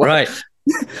 You're like, what? Right.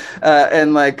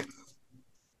 And like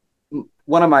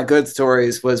one of my good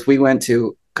stories was we went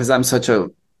to, because I'm such a,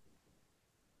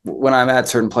 when I'm at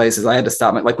certain places, I had to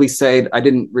stop. Like we stayed, I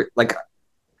didn't like,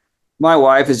 my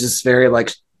wife is just very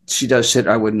like, she does shit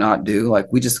I would not do.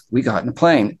 Like we got in a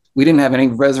plane. We didn't have any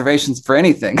reservations for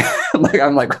anything. Like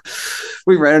I'm like,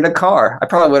 we rented a car. I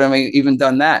probably would have even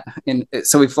done that. And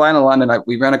so we fly into London.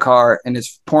 We rent a car, and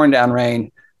it's pouring down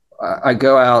rain. I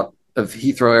go out of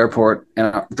Heathrow Airport, and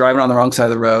I'm driving on the wrong side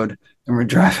of the road. And we're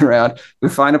driving around. We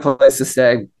find a place to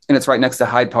stay, and it's right next to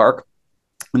Hyde Park.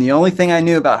 And the only thing I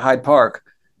knew about Hyde Park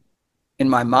in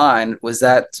my mind was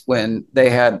that when they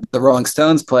had the Rolling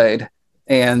Stones played,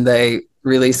 and they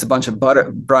released a bunch of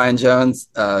Brian Jones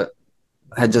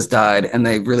had just died, and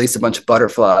they released a bunch of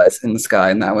butterflies in the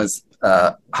sky, and that was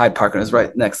Hyde Park, and it was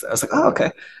right next. I was like, oh,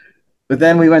 okay. But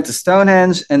then we went to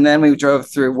Stonehenge, and then we drove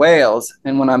through Wales.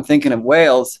 And when I'm thinking of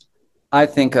Wales, I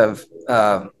think of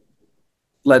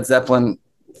Led Zeppelin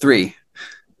 3,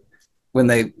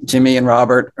 when Jimmy and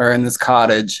Robert are in this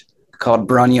cottage called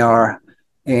Brunyar.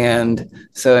 And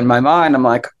so in my mind, I'm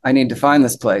like, I need to find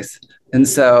this place. And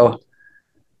so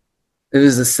it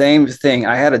was the same thing.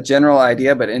 I had a general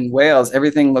idea, but in Wales,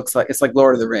 everything looks like, it's like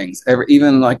Lord of the Rings.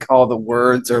 Even like all the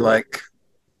words are like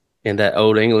In that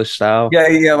old English style.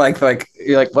 yeah, like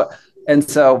you're like what? And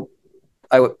so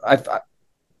I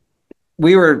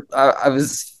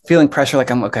was feeling pressure, like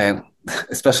I'm okay,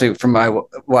 especially from my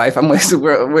wife. I'm like,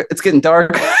 it's getting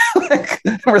dark, like,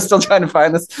 we're still trying to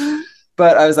find this.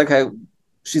 But I was like, okay.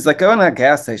 She's like, go in that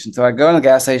gas station. So I go in the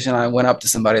gas station. I went up to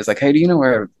somebody. I was like, hey, do you know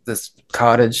where this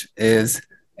cottage is?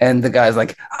 And the guy's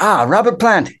like, Robert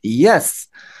Plant. Yes.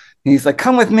 And he's like,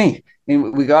 come with me.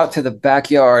 And we go out to the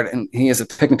backyard, and he has a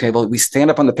picnic table. We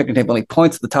stand up on the picnic table, and he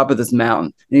points to the top of this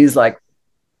mountain. And he's like,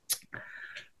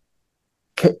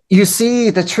 you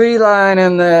see the tree line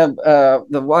and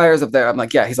the wires up there? I'm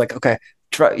like, yeah. He's like, okay,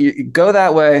 you go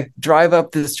that way, drive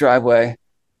up this driveway,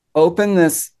 open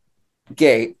this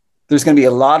gate. There's going to be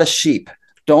a lot of sheep.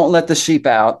 Don't let the sheep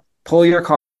out. Pull your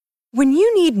car. When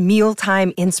you need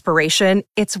mealtime inspiration,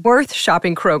 it's worth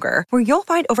shopping Kroger, where you'll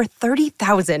find over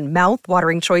 30,000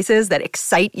 mouth-watering choices that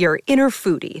excite your inner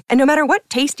foodie. And no matter what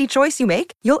tasty choice you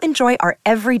make, you'll enjoy our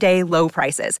everyday low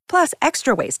prices, plus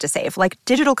extra ways to save, like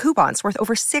digital coupons worth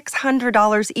over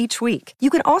 $600 each week. You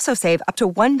can also save up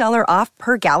to $1 off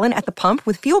per gallon at the pump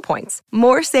with fuel points.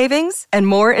 More savings and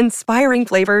more inspiring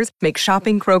flavors make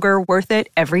shopping Kroger worth it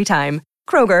every time.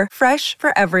 Kroger, fresh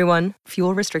for everyone.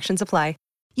 Fuel restrictions apply.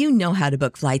 You know how to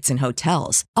book flights and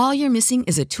hotels. All you're missing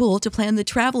is a tool to plan the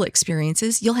travel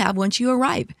experiences you'll have once you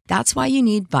arrive. That's why you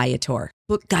need Viator.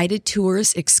 Book guided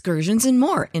tours, excursions, and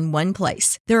more in one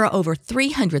place. There are over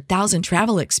 300,000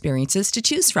 travel experiences to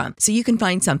choose from, so you can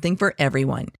find something for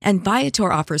everyone. And Viator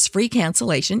offers free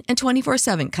cancellation and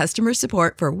 24/7 customer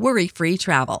support for worry-free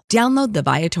travel. Download the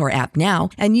Viator app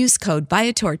now and use code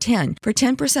Viator10 for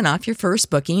 10% off your first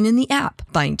booking in the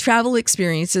app. Find travel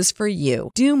experiences for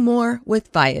you. Do more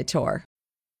with Viator.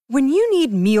 When you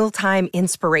need mealtime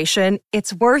inspiration,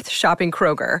 it's worth shopping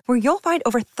Kroger, where you'll find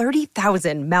over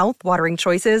 30,000 mouth-watering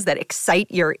choices that excite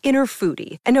your inner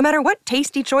foodie. And no matter what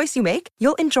tasty choice you make,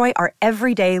 you'll enjoy our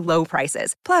everyday low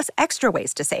prices, plus extra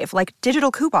ways to save, like digital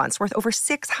coupons worth over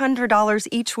 $600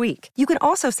 each week. You can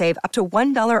also save up to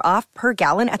 $1 off per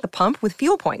gallon at the pump with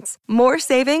fuel points. More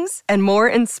savings and more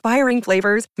inspiring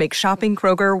flavors make shopping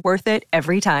Kroger worth it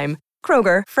every time.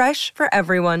 Kroger, fresh for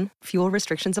everyone. Fuel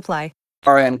restrictions apply.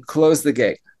 And close the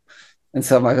gate. And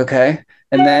so I'm like, okay.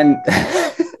 And then,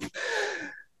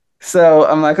 so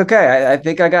I'm like, okay, I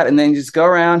think I got it. And then you just go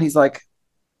around. He's like,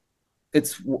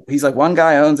 one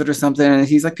guy owns it or something. And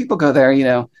he's like, people go there, you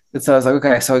know. And so I was like,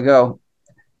 okay. So I go,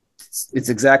 it's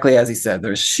exactly as he said.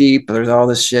 There's sheep, there's all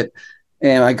this shit.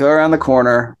 And I go around the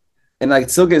corner, and like,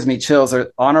 it still gives me chills.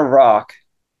 They're on a rock.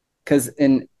 Because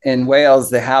in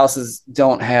Wales, the houses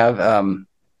don't have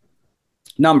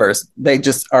numbers. They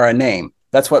just are a name.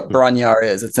 That's what Brunyar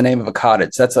is. It's the name of a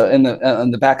cottage. That's in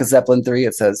the back of Zeppelin 3.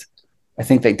 It says, I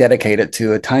think they dedicate it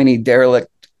to a tiny derelict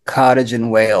cottage in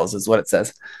Wales, is what it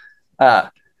says.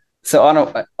 So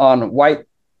on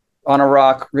a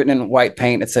rock written in white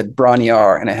paint, it said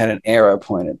Brunyar, and it had an arrow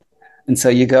pointed. And so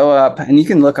you go up and you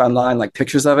can look online, like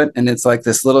pictures of it. And it's like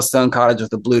this little stone cottage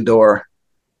with a blue door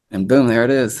and boom, there it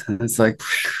is. And it's like,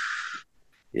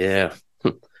 Yeah.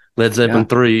 Led Zeppelin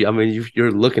 3. I mean,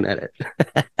 you're looking at it.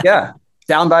 yeah.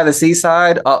 Down by the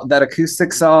Seaside, that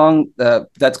acoustic song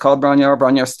that's called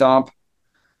Bron-Y-Aur Stomp.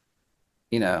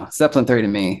 You know, Zeppelin 3 to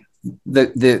me,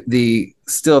 the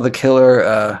still the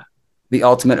killer, the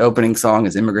ultimate opening song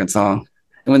is Immigrant Song.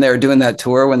 And when they were doing that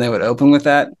tour, when they would open with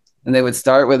that, and they would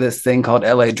start with this thing called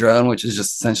LA Drone, which is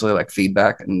just essentially like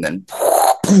feedback, and then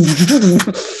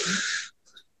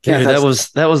Dude, that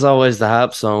was always the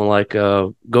hype song, like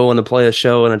going to play a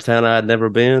show in a town I'd never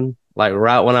been. Like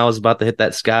right when I was about to hit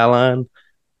that skyline,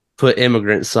 put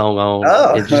Immigrant Song on.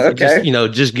 Oh, and just, okay.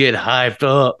 just get hyped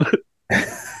up.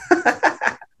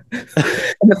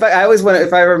 And if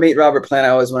I ever meet Robert Plant, I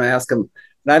always want to ask him.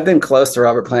 And I've been close to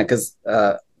Robert Plant because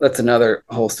that's another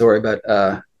whole story. But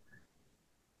I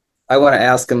want to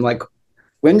ask him, like,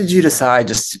 when did you decide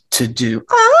just to do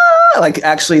like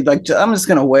actually like I'm just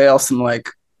gonna wail some like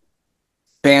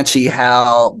banshee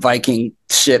howl Viking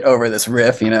shit over this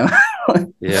riff, you know?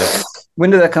 Yeah. When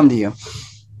did that come to you?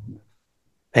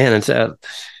 Man, it's that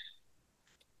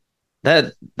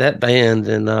band,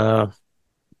 and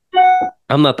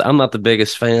I'm not the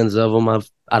biggest fans of them.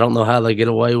 I don't know how they get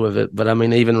away with it, but I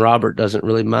mean, even Robert doesn't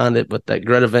really mind it. But that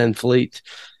Greta Van Fleet,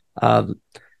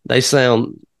 they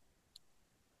sound.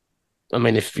 I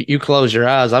mean, if you close your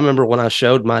eyes, I remember when I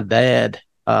showed my dad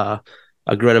a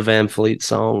Greta Van Fleet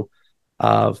song.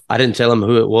 I didn't tell him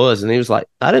who it was, and he was like,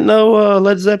 "I didn't know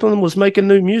Led Zeppelin was making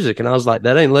new music." And I was like,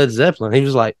 "That ain't Led Zeppelin." He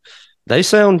was like, "They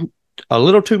sound a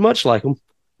little too much like them."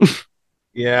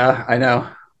 Yeah, I know.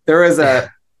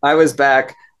 I was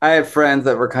back. I had friends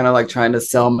that were kind of like trying to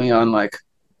sell me on like,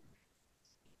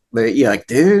 like,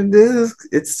 dude,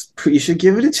 you should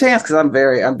give it a chance because I'm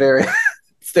very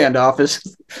standoffish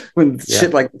when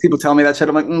shit like people tell me that shit.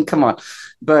 I'm like, come on.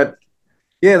 But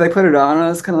yeah, they put it on, and I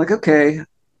was kind of like, okay,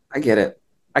 I get it.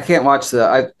 I can't watch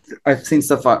I've seen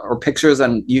stuff or pictures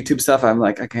on YouTube stuff. I'm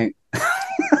like, I can't.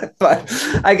 But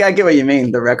I get what you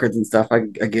mean. The records and stuff. I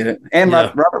get it. And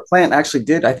Robert Plant actually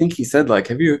did. I think he said like,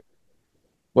 have you?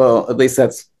 Well, at least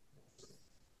that's.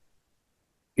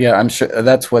 Yeah, I'm sure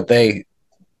that's what they.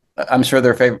 I'm sure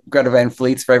their favorite Greta Van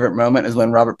Fleet's favorite moment is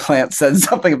when Robert Plant said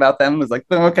something about them. It was like,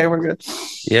 oh, okay, we're good.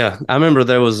 Yeah, I remember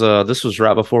there was this was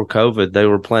right before COVID. They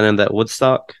were planning that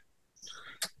Woodstock,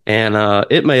 and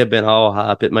it may have been all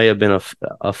hype. It may have been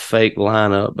a fake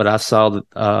lineup, but I saw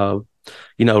that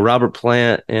Robert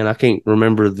Plant, and I can't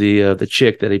remember the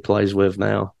chick that he plays with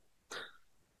now,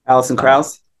 Alison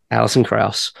Krauss. Alison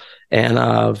Krauss, and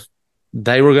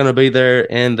they were going to be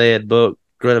there, and they had booked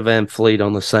Greta Van Fleet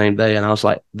on the same day, and I was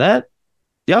like, that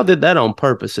y'all did that on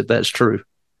purpose if that's true.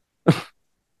 Oh,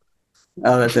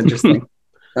 that's interesting.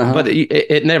 Uh-huh. But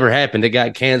it never happened. It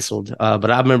got canceled.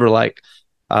 But I remember like,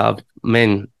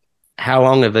 man, how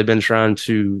long have they been trying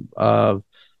to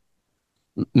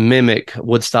mimic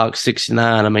Woodstock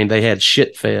 69? I mean, they had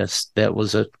Shitfest. That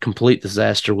was a complete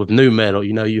disaster with new metal.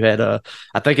 You know, you had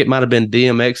I think it might have been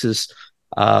DMX's.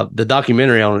 The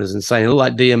documentary on it is insane. It looked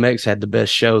like DMX had the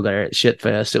best show there at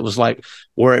Shitfest. It was like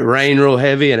where it rained real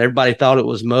heavy and everybody thought it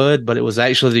was mud, but it was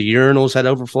actually the urinals had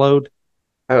overflowed.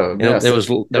 Oh, yeah. There was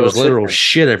literal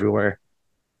shit everywhere.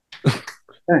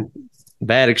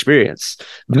 Bad experience.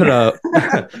 But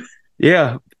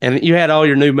yeah. And you had all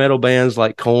your new metal bands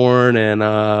like Korn and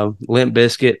Limp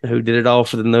Bizkit who did it all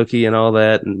for the Nookie and all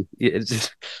that. And it's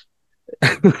just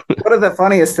one of the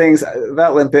funniest things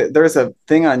about Limp Bizkit, there's a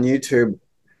thing on YouTube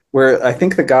where I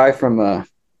think the guy from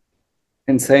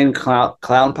Insane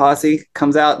Clown Posse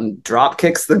comes out and drop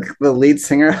kicks the lead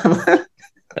singer.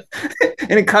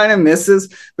 And it kind of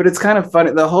misses, but it's kind of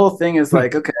funny. The whole thing is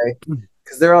like, okay,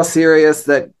 because they're all serious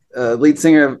that lead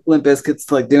singer of Limp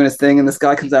Bizkit's like doing his thing, and this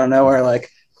guy comes out of nowhere, like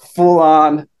full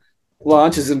on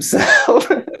launches himself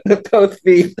with both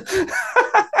feet.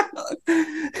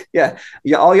 yeah,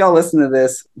 all y'all listen to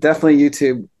this. Definitely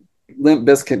YouTube. Limp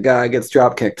Bizkit guy gets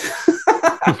drop kicked.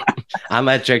 I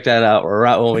might check that out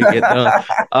right when we get done.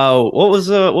 What was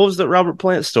the Robert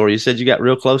Plant story? You said you got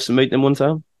real close to meeting him one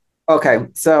time. Okay,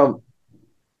 so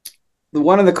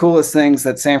one of the coolest things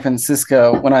at San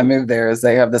Francisco when I moved there is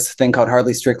they have this thing called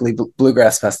Hardly Strictly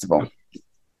Bluegrass Festival,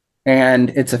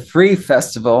 and it's a free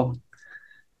festival,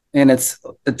 and it's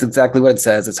exactly what it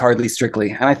says. It's Hardly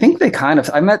Strictly, and I think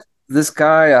I met this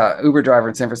guy, Uber driver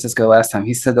in San Francisco last time.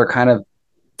 He said they're kind of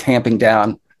tamping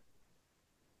down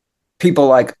people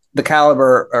like the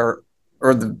caliber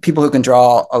or the people who can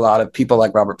draw a lot of people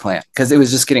like Robert Plant, because it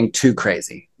was just getting too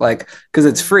crazy. Like, because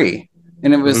it's free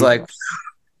and it was like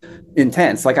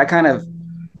intense. Like I kind of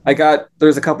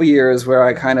there's a couple years where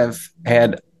I kind of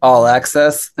had all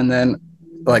access and then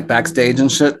like backstage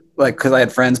and shit, like because I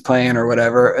had friends playing or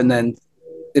whatever. And then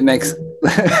it makes,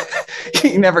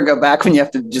 you never go back when you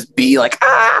have to just be like,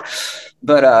 ah.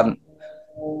 But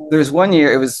there's one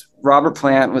year, it was Robert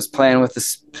Plant was playing with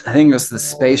this, I think it was the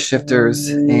Space Shifters,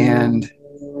 and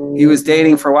he was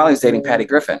dating for a while. He was dating Patty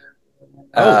Griffin.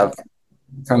 Uh,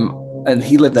 and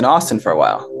he lived in Austin for a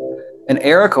while. And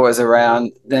Erica was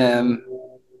around them.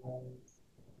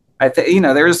 I think,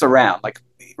 they were just around. Like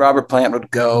Robert Plant would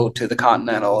go to the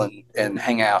Continental and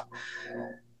hang out.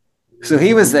 So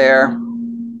he was there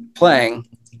playing,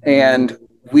 and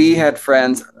we had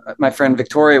friends. My friend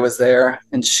Victoria was there,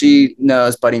 and she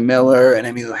knows Buddy Miller and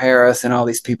Emmylou Harris and all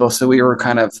these people. So we were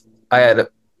I had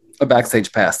a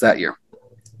backstage pass that year.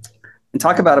 And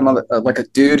talk about him like a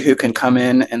dude who can come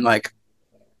in and like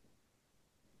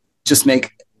just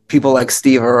make people like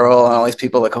Steve Earle and all these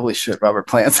people like, holy shit, Robert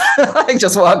Plant like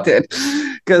just walked in,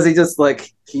 because he just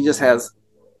has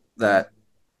that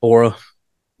aura.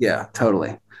 Yeah,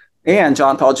 totally. And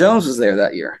John Paul Jones was there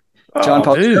that year. John Oh,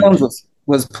 Paul dude. Jones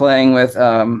was playing with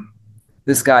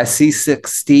this guy C6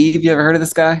 Steve. You ever heard of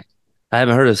this guy? I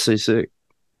haven't heard of C6.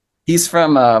 He's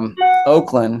from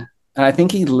Oakland, and I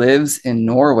think he lives in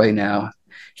Norway now.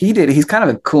 He's kind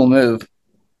of a cool move.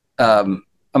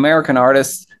 American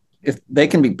artists, if they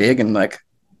can be big in like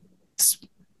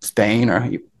Spain or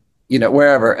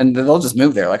wherever, and they'll just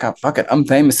move there. Like, oh, fuck it, I'm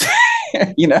famous.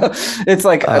 It's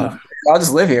like I'll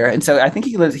just live here. And so I think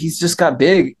he's just got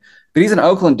big, but he's an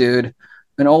Oakland dude,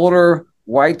 an older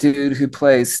white dude who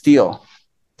plays steel,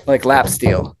 like lap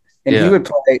steel. And he would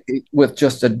play with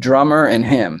just a drummer and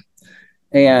him.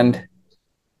 And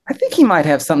I think he might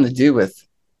have something to do with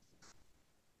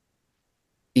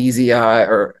Easy Eye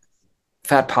or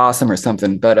Fat Possum or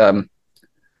something. But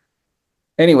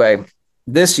anyway,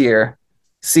 this year,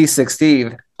 C6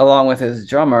 Steve, along with his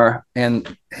drummer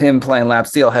and him playing lap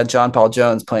steel, had John Paul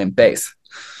Jones playing bass.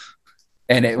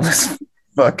 And it was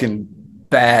fucking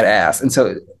badass. And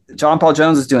so John Paul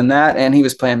Jones was doing that, and he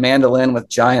was playing mandolin with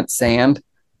Giant Sand,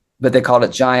 but they called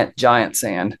it Giant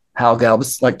Sand. Hal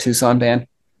Gelb's like Tucson band.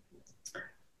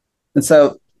 And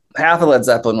so half of Led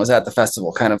Zeppelin was at the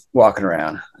festival kind of walking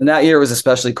around. And that year was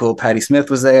especially cool. Patti Smith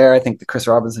was there. I think the Chris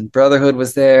Robinson Brotherhood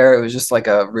was there. It was just like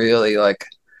a really like,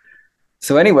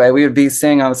 so anyway, we would be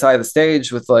sitting on the side of the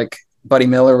stage with like Buddy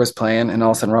Miller was playing, and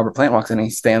all of a sudden Robert Plant walks in and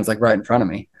he stands like right in front of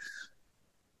me.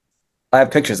 I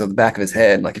have pictures of the back of his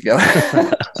head, like if you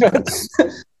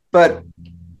but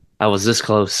I was this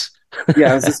close.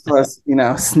 yeah, I was this close,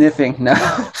 sniffing.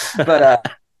 No, but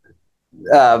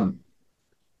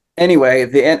anyway,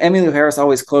 the Emmylou Harris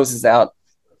always closes out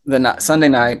the Sunday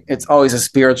night. It's always a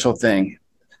spiritual thing.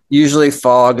 Usually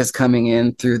fog is coming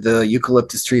in through the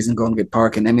eucalyptus trees in Golden Gate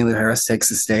Park, and Emmylou Harris takes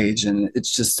the stage, and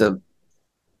it's just a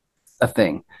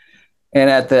thing. And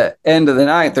at the end of the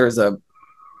night, there's a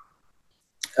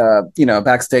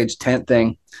backstage tent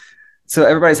thing. So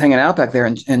everybody's hanging out back there,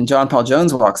 and John Paul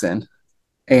Jones walks in,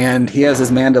 and he has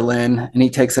his mandolin, and he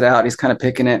takes it out. He's kind of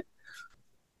picking it,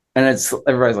 and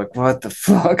everybody's like, "What the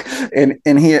fuck?" And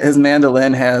his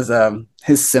mandolin has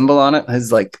his symbol on it,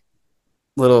 his like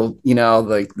little,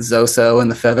 like Zoso and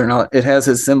the feather and all. It has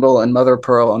his symbol and mother of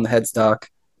pearl on the headstock,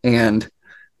 and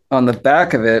on the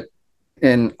back of it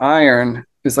in iron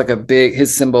is like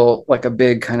his symbol, like a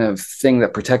big kind of thing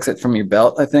that protects it from your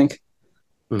belt, I think,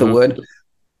 the wood.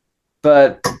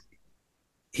 But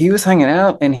he was hanging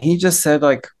out, and he just said,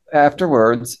 like,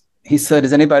 afterwards, he said,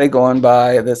 "Is anybody going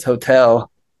by this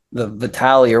hotel, the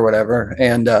Vitali or whatever?"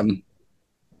 And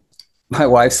my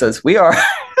wife says, "We are."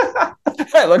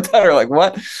 I looked at her like,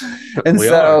 "What?" And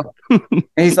and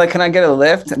he's like, "Can I get a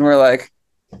lift?" And we're like,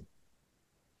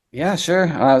 "Yeah, sure."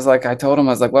 And I told him,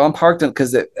 "Well, I'm parked in,"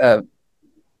 because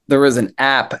there was an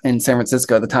app in San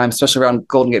Francisco at the time, especially around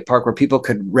Golden Gate Park, where people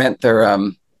could rent their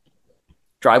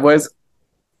driveways,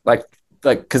 like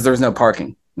because there was no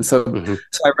parking. And so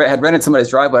I had rented somebody's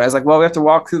driveway. I was like, "Well, we have to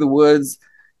walk through the woods,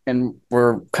 and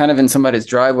we're kind of in somebody's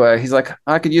driveway." He's like,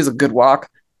 "I could use a good walk."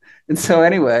 And so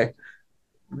anyway,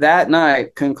 that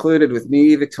night concluded with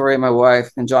me, Victoria, my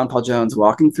wife, and John Paul Jones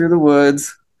walking through the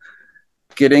woods,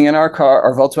 getting in our car,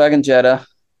 our Volkswagen Jetta,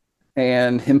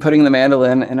 and him putting the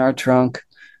mandolin in our trunk,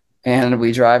 and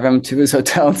we drive him to his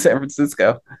hotel in San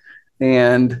Francisco.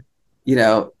 And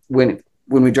when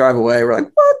we drive away, we're like,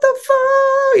 "What the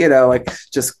fuck?" Like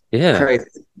just crazy.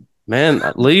 Man,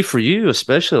 Lee, for you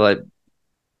especially,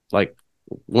 like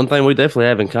one thing we definitely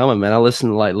have in common, man. I listen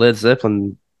to like Led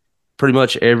Zeppelin pretty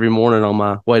much every morning on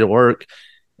my way to work,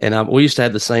 and we used to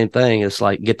have the same thing. It's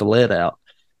like, get the lead out,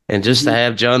 and just to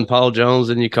have John Paul Jones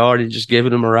in your car and just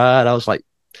giving him a ride. I was like,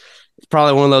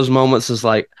 probably one of those moments is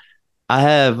like, I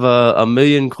have a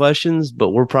million questions, but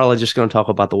we're probably just going to talk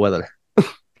about the weather.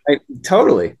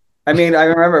 Totally. I mean, I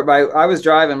remember I was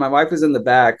driving, my wife was in the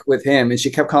back with him, and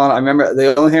she kept calling. I remember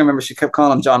the only thing I remember, she kept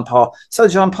calling him John Paul. So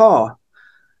John Paul,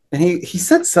 and he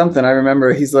said something. I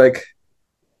remember he's like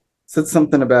said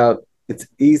something about it's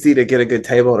easy to get a good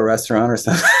table at a restaurant or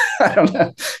something. I don't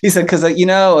know. He said because I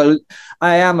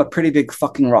am a pretty big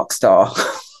fucking rock star.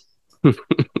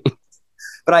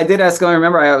 But I did ask him. I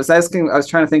remember I was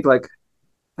trying to think like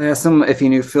I asked him if he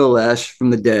knew Phil Lesh from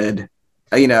the Dead.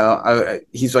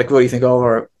 He's like, "What do you think?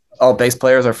 All bass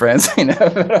players are friends?" I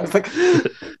was like,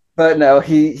 but no,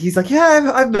 he's like,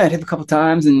 "Yeah, I've met him a couple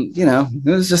times, and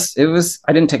it was.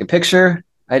 I didn't take a picture.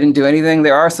 I didn't do anything.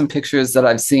 There are some pictures that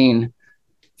I've seen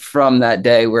from that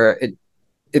day where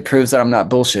it proves that I'm not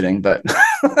bullshitting, but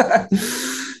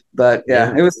but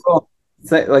yeah, it was cool.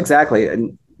 Exactly.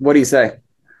 And what do you say?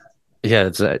 Yeah,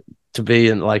 it's to be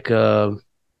in like buddy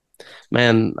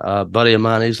of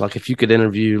mine. He's like, if you could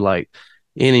interview like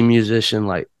any musician,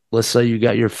 like let's say you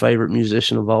got your favorite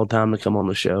musician of all time to come on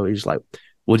the show, he's like,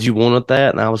 would you want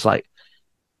that? And I was like,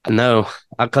 no,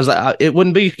 because it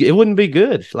wouldn't be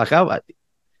good. Like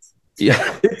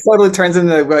yeah, it totally turns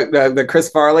into the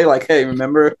Chris Farley. Like, hey,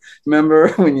 remember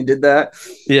when you did that?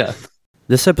 Yeah.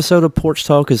 This episode of Porch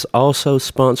Talk is also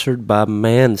sponsored by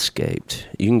Manscaped.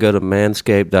 You can go to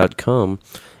manscaped.com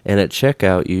and at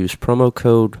checkout use promo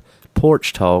code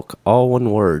Porch Talk, all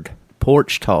one word.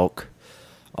 Porch Talk,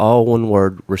 all one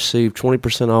word. Receive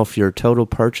 20% off your total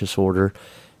purchase order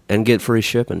and get free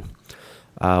shipping.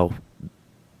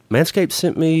 Manscaped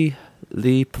sent me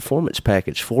the Performance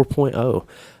Package 4.0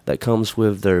 that comes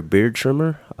with their beard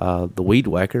trimmer, the Weed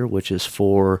Whacker, which is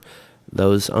for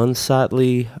those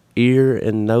unsightly ear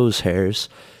and nose hairs,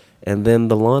 and then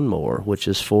the lawnmower, which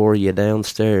is for you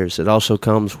downstairs. It also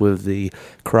comes with the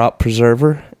crop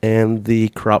preserver and the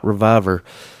crop reviver.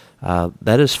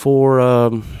 That is for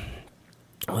your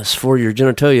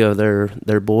genitalia.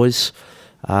 They're boys.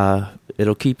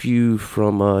 It'll keep you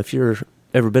from if you're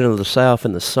ever been to the South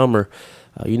in the summer,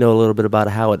 you know a little bit about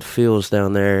how it feels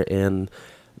down there, and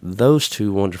those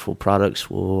two wonderful products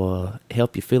will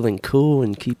help you feeling cool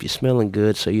and keep you smelling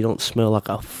good so you don't smell like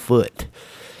a foot.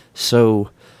 So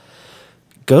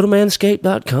go to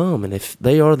manscaped.com, and if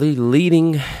they are the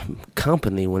leading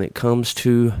company when it comes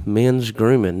to men's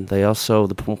grooming,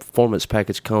 the Performance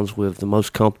Package comes with the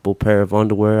most comfortable pair of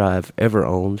underwear I've ever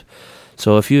owned.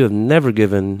 So if you have never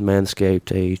given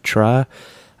Manscaped a try,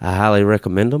 I highly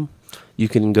recommend them. You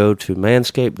can go to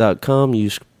manscaped.com,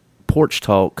 use Porch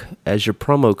Talk as your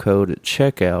promo code at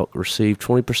checkout, receive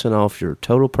 20% off your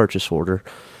total purchase order,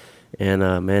 and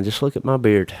man, just look at my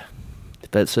beard.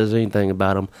 If that says anything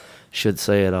about them, should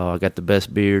say it all. I got the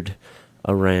best beard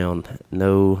around,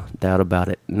 no doubt about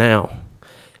it. Now,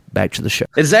 back to the show.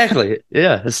 Exactly.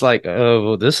 Yeah, it's like,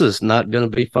 well, this is not going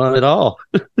to be fun at all.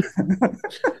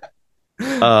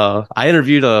 I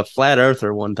interviewed a flat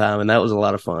earther one time, and that was a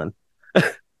lot of fun.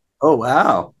 Oh,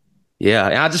 wow.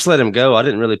 Yeah, I just let him go. I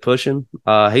didn't really push him.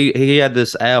 He had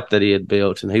this app that he had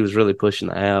built, and he was really pushing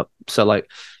the app. So, like,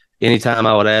 anytime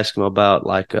I would ask him about,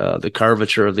 like, the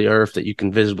curvature of the Earth that you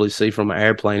can visibly see from an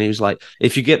airplane, he was like,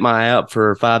 if you get my app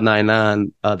for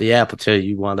 $5.99, the app will tell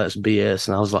you why that's BS.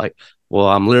 And I was like, well,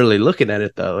 I'm literally looking at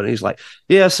it, though. And he's like,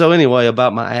 yeah, so anyway,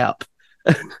 about my app.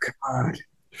 God.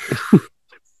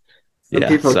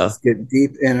 People just get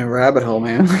deep in a rabbit hole,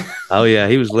 man. Oh, yeah,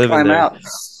 he was living there. Out.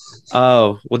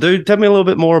 Oh, well, dude, tell me a little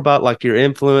bit more about like your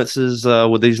influences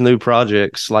with these new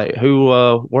projects. Like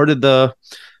where did the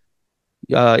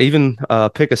even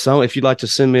pick a song? If you'd like to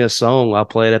send me a song, I'll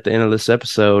play it at the end of this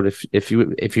episode. If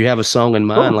you have a song in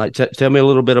mind, like tell me a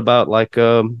little bit about like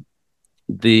does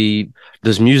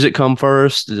music come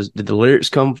first? Did the lyrics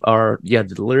come did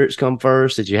the lyrics come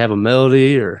first? Did you have a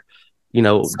melody or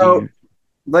So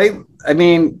the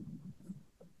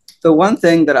one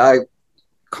thing that I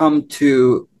come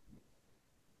to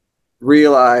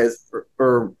realize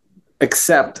or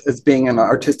accept as being an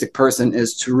artistic person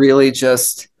is to really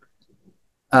just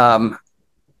I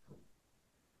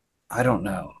don't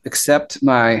know, accept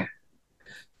my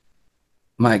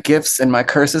gifts and my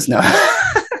curses. No.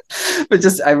 But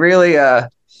just I really I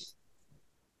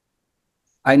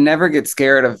never get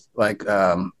scared of like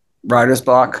writer's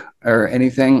block or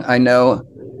anything. I'm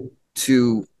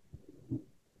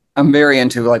very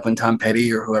into like when Tom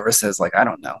Petty or whoever says like I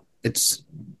don't know, it's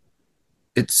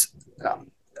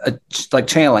like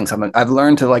channeling something. I've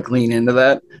learned to like lean into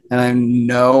that, and I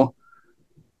know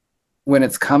when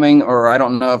it's coming, or I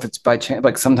don't know if it's by chance.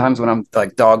 Like sometimes when I'm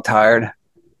like dog tired,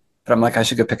 but I'm like I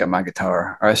should go pick up my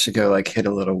guitar, or I should go like hit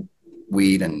a little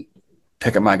weed and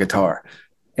pick up my guitar.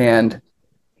 And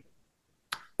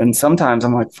sometimes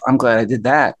I'm like, I'm glad I did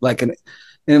that. Like, and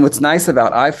what's nice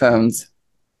about iPhones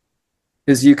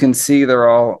is you can see they're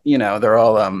all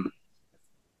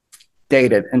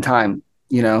dated in time,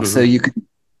 so you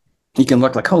can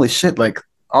look like, holy shit, like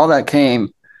all that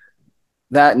came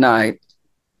that night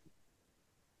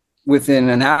within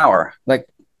an hour, like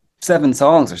 7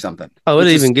 songs or something. Oh, it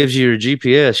even gives you your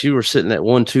GPS. You were sitting at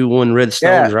 121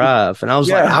 Redstone Drive, and I was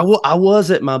like, I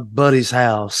was at my buddy's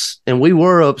house, and we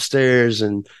were upstairs,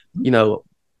 and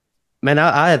man,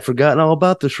 I had forgotten all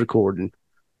about this recording.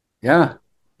 Yeah.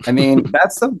 I mean,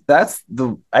 that's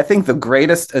I think the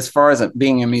greatest as far as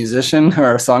being a musician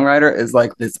or a songwriter is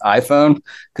like this iPhone,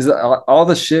 because all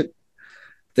the shit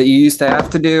that you used to have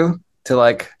to do to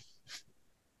like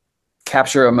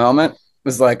capture a moment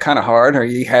was like kind of hard, or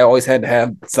you always had to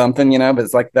have something, but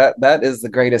it's like that is the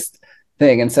greatest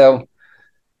thing. And so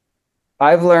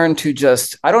I've learned to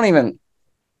just, I don't even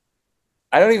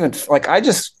like,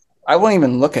 I won't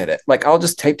even look at it. Like I'll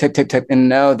just tape and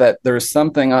know that there's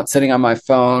something sitting on my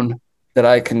phone that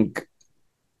I can,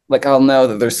 like, I'll know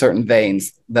that there's certain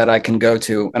veins that I can go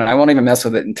to, and I won't even mess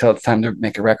with it until it's time to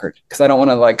make a record, because I don't want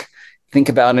to like think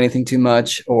about anything too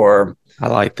much. Or I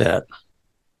like that.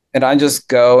 And I just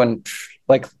go and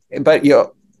like, but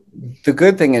the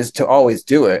good thing is to always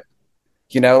do it.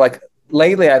 Like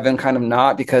lately I've been kind of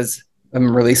not, because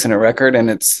I'm releasing a record and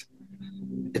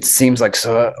it seems like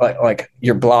so like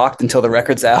you're blocked until the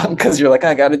record's out, because you're like,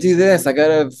 I got to do this, I got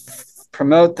to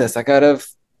promote this, I got to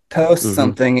post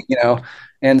something,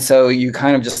 and so you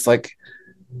kind of just like,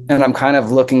 and I'm kind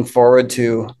of looking forward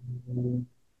to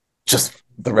just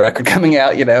the record coming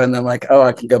out, and then like, oh,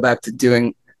 I can go back to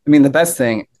doing. I mean, the best,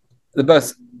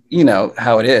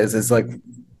 how it is like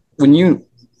when you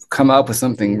come up with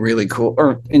something really cool,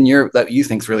 or that you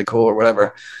think's really cool or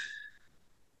whatever.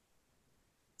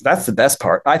 That's the best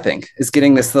part, I think, is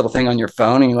getting this little thing on your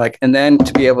phone, and you're like, and then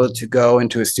to be able to go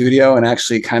into a studio and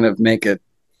actually kind of make it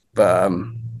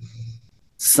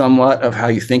somewhat of how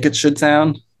you think it should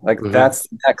sound. Like that's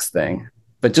the next thing,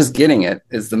 but just getting it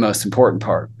is the most important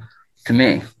part to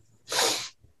me.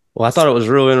 Well, I thought it was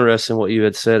real interesting what you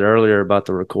had said earlier about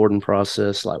the recording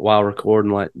process, like while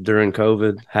recording, like during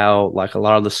COVID, how like a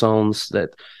lot of the songs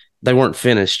that they weren't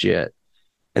finished yet.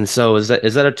 And so is that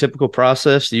a typical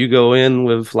process? Do you go in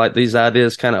with like these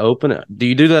ideas kind of open? Do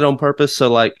you do that on purpose? So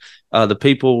like the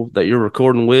people that you're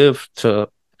recording with, to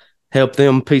help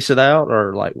them piece it out,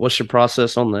 or like what's your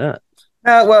process on that?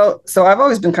 Well, so I've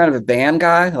always been kind of a band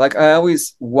guy. Like I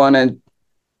always wanted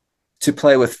to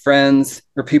play with friends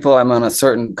or people I'm on a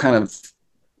certain kind of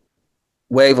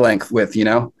wavelength with,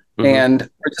 and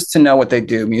or just to know what they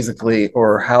do musically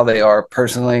or how they are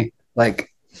personally.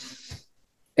 Like,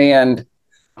 and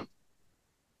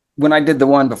when I did the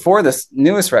one before this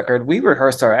newest record, we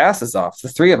rehearsed our asses off, the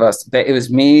three of us. It was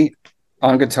me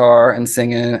on guitar and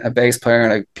singing, a bass player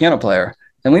and a piano player.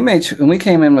 And when we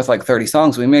came in with like 30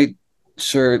 songs, we made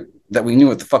sure that we knew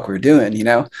what the fuck we were doing,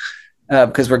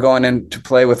 because we're going in to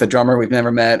play with a drummer we've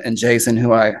never met, and Jason,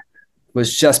 who I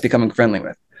was just becoming friendly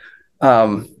with.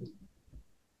 And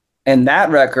that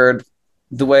record,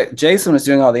 the way Jason was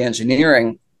doing all the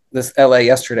engineering, this LA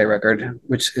Yesterday record,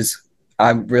 which is,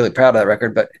 I'm really proud of that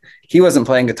record, but he wasn't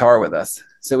playing guitar with us.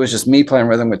 So it was just me playing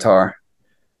rhythm guitar,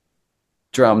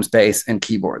 drums, bass, and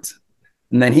keyboards.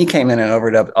 And then he came in and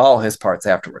overdubbed all his parts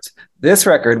afterwards. This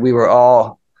record, we were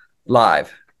all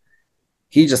live.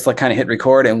 He just like kind of hit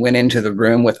record and went into the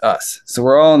room with us. So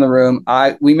we're all in the room.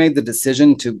 We made the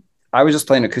decision I was just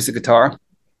playing acoustic guitar.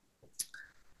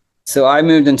 So I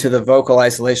moved into the vocal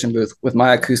isolation booth with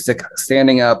my acoustic,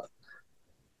 standing up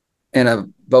in a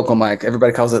vocal mic.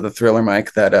 Everybody calls it the Thriller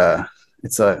mic. That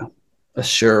it's a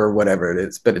Shure or whatever it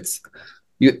is, but it's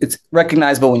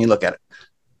recognizable when you look at it.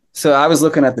 So I was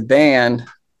looking at the band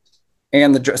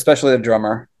and especially the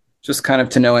drummer, just kind of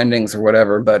to know endings or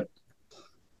whatever. But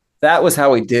that was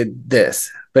how we did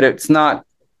this. But it's not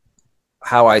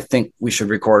how I think we should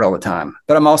record all the time.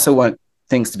 But I'm also want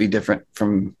things to be different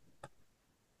from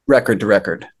record to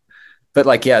record. But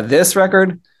like, yeah, this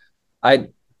record, and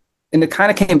it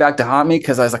kind of came back to haunt me,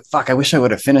 because I was like, fuck, I wish I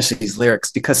would have finished these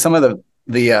lyrics, because some of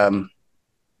the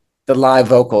live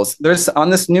vocals, there's on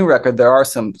this new record, there are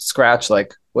some scratch,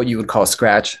 like what you would call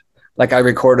scratch. Like I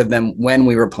recorded them when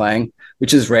we were playing,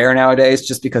 which is rare nowadays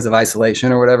just because of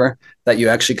isolation or whatever, that you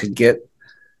actually could get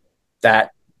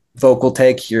that vocal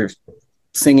take. You're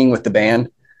singing with the band.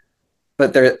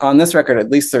 But there, on this record,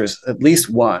 there's at least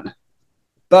one.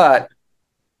 But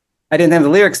I didn't have the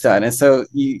lyrics done. And so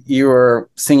you were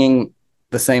singing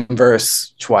the same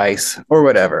verse twice or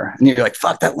whatever. And you're like,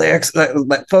 fuck,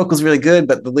 that vocal's really good,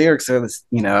 but the lyrics are this,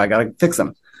 I got to fix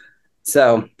them.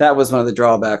 So that was one of the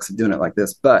drawbacks of doing it like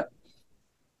this. But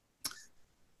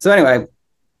so anyway,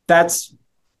 that's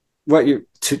what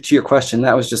to your question.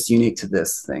 That was just unique to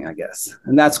this thing, I guess.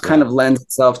 And that's kind of lends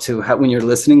itself to how, when you're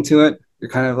listening to it, you're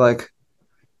kind of like,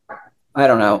 I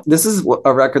don't know. This is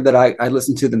a record that I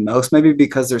listen to the most, maybe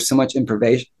because there's so much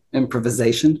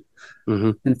improvisation.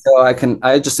 Mm-hmm. And so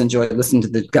I just enjoy listening to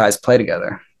the guys play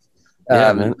together.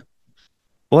 Yeah, man.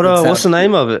 What's the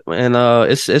name of it? And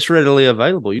it's readily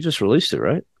available. You just released it,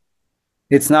 right?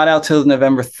 It's not out till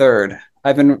November 3rd.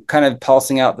 I've been kind of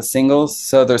pulsing out the singles.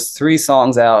 So there's 3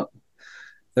 songs out.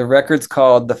 The record's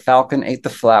called The Falcon Ate the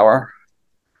Flower.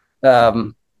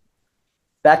 That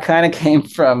kind of came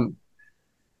from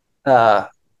one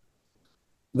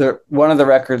of the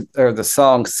records, or the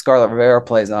songs Scarlett Rivera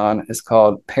plays on, is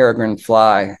called Peregrine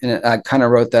Fly. And I kind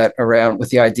of wrote that around with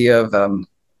the idea of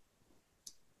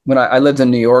when I lived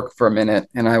in New York for a minute,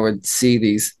 and I would see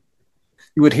these,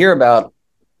 you would hear about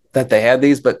that they had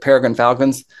these, but peregrine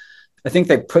falcons, I think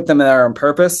they put them there on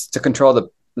purpose to control the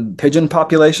pigeon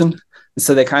population.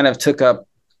 So they kind of took up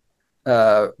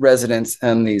residence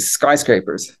in these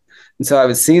skyscrapers. And so I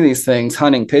would see these things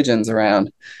hunting pigeons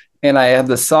around. And I have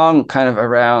the song kind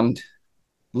of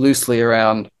loosely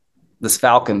around this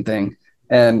falcon thing.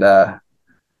 And I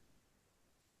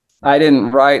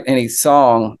didn't write any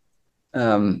song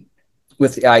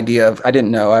with the idea of, I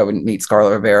didn't know I would meet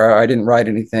Scarlett Rivera. I didn't write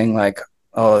anything like,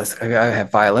 I have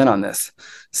violin on this.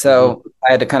 So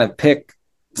I had to kind of pick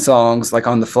songs like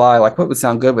on the fly, like what would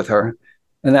sound good with her.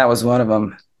 And that was one of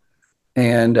them.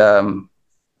 And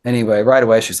anyway, right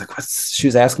away, she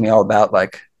was asking me all about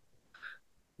like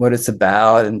what it's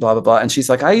about and blah, blah, blah. And she's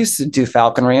like, I used to do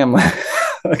falconry. I'm like,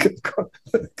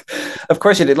 of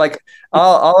course you did. Like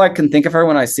all I can think of her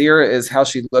when I see her is how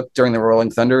she looked during the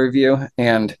Rolling Thunder review.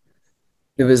 And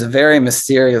it was a very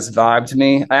mysterious vibe to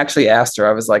me. I actually asked her,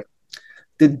 I was like,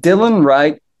 did Dylan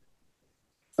write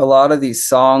a lot of these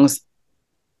songs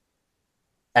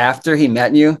after he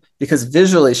met you? Because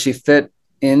visually she fit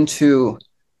into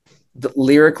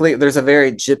lyrically, there's a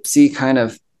very gypsy kind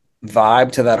of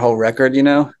vibe to that whole record,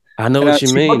 I know what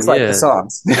you mean. Looks like the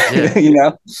songs,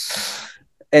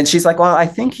 And she's like, well, I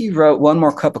think he wrote One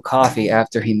More Cup of Coffee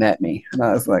after he met me. And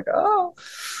I was like, oh.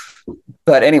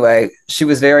 But anyway, she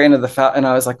was very into and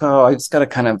I was like, oh, I just got to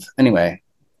kind of, anyway,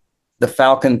 the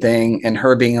Falcon thing and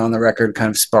her being on the record kind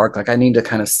of sparked, like I need to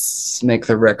kind of make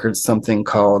the record something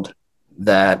called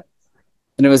that.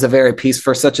 And it was a very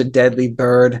for such a deadly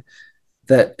bird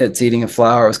that it's eating a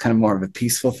flower. It was kind of more of a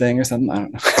peaceful thing or something. I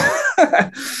don't know.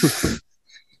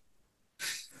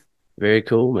 Very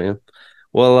cool, man.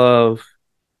 Well,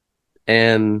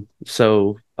 and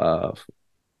so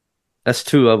that's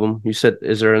 2 of them. You said,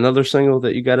 is there another single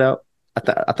that you got out?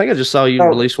 I think I just saw you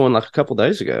release one like a couple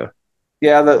days ago.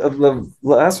 Yeah, the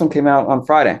last one came out on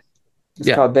Friday.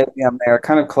 It's called Baby I'm There. It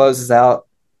kind of closes out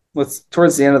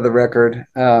towards the end of the record.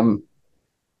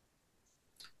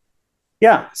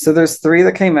 So there's 3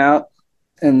 that came out,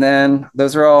 and then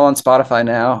those are all on Spotify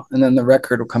now, and then the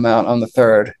record will come out on the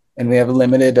 3rd, and we have a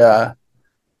limited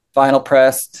vinyl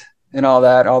pressed and all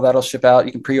that. All that'll ship out.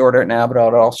 You can pre-order it now, but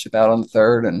it'll all ship out on the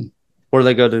 3rd. And where do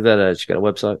they go do that at? You got a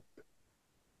website?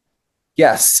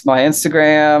 Yes, my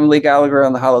Instagram, Lee Gallagher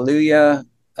on the Hallelujah,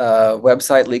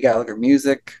 website, Lee Gallagher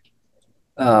Music.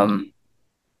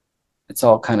 It's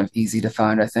all kind of easy to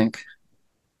find, I think.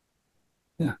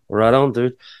 Yeah. Right on,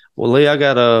 dude. Well, Lee, I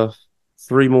got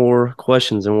 3 more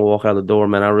questions and we'll walk out the door,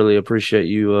 man. I really appreciate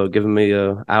you giving me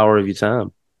an hour of your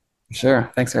time. Sure.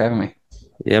 Thanks for having me.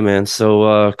 Yeah, man.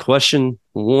 So question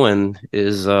 1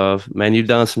 is, man, you've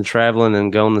done some traveling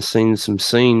and gone to see some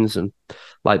scenes and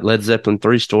like Led Zeppelin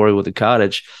 3 story with the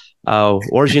cottage.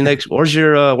 Where's your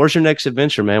next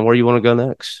adventure, man? Where you want to go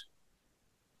next?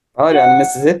 Probably down to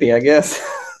Mississippi, I guess.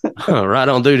 Right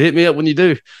on, dude. Hit me up when you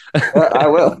do. I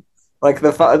will. Like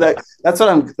that's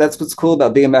what's cool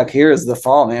about being back here is the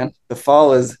fall, man. The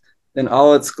fall is in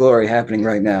all its glory happening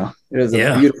right now. It is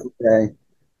a beautiful day,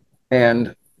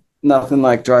 and nothing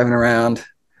like driving around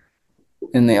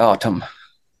in the autumn.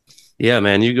 Yeah,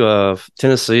 man. You go.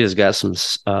 Tennessee has got some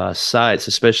sites,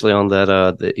 especially on that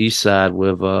the east side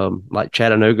with like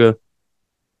Chattanooga,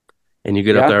 and you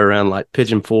get up there around like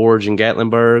Pigeon Forge and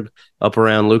Gatlinburg, up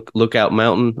around Lookout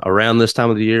Mountain around this time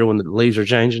of the year when the leaves are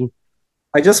changing.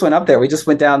 I just went up there. We just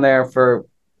went down there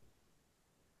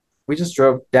we just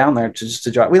drove down there to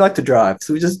drive. We like to drive,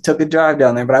 so we just took a drive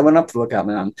down there. But I went up to Lookout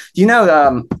Mountain. Do you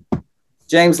know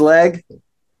James Legg?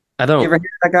 I don't. You ever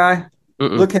hear that guy?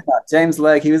 Mm-mm. Look him up, James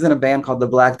Legg. He was in a band called the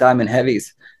Black Diamond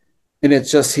Heavies, and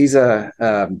it's just he's a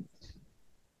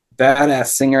badass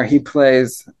singer. He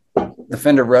plays the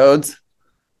Fender Rhodes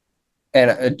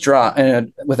and a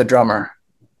drum with a drummer,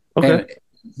 Okay. and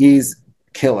he's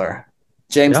killer.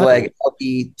 James Yeah, Legg,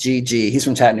 Leggg. He's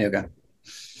from Chattanooga.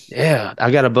 yeah.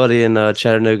 I got a buddy in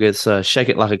Chattanooga. It's Shake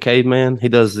It Like a Caveman. He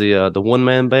does the one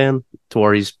man band to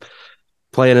where he's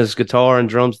playing his guitar and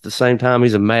drums at the same time.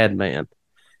 He's a madman.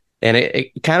 And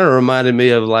it kind of reminded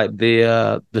me of like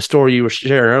the story you were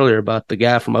sharing earlier about the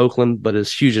guy from Oakland, but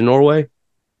is huge in Norway.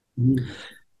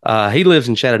 Mhm. He lives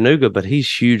in Chattanooga, but he's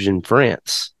huge in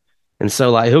France. And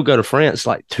so like he'll go to France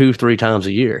like 2, 3 times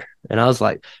a year. And I was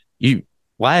like,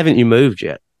 why haven't you moved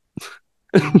yet?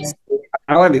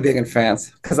 I want to be big in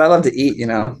France because I love to eat.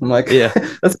 I'm like, Yeah.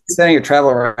 let's be spending your travel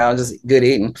around just good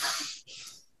eating.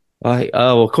 All right.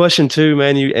 Well, question 2,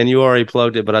 man, you already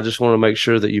plugged it, but I just want to make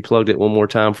sure that you plugged it one more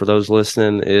time for those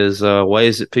listening. Is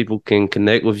ways that people can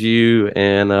connect with you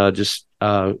and just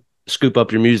scoop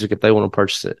up your music if they want to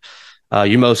purchase it.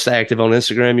 You most active on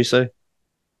Instagram, you say?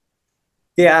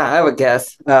 Yeah, I would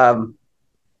guess.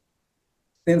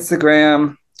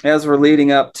 Instagram, as we're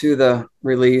leading up to the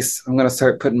release, I'm going to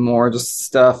start putting more just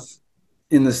stuff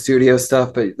in the studio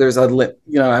stuff, but there's I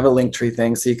have a link tree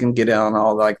thing so you can get on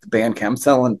all like the Bandcamp.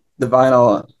 Selling the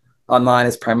vinyl online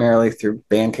is primarily through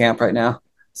Bandcamp right now.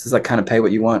 This is like kind of pay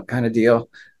what you want kind of deal.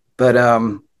 But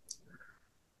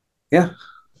yeah.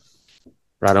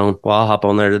 Right on. Well, I'll hop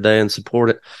on there today and support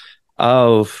it.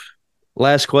 Oh,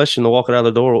 last question to walk it out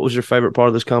of the door. What was your favorite part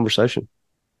of this conversation?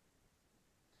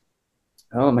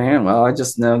 Oh man, well, I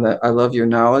just know that I love your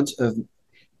knowledge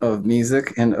of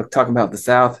music and talking about the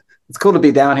South. It's cool to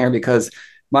be down here because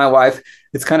my wife,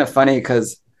 it's kind of funny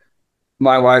because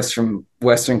my wife's from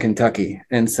Western Kentucky.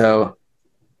 And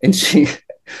she,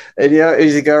 and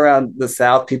as you go around the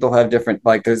South, people have different,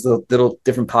 like there's little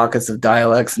different pockets of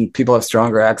dialects and people have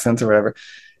stronger accents or whatever.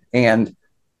 And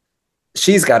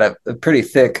she's got a pretty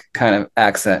thick kind of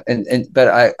accent.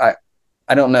 But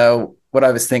I don't know what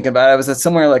I was thinking about. I was at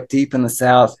somewhere like deep in the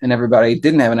South and everybody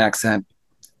didn't have an accent.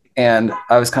 And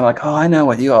I was kind of like, oh, I know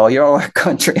what you're all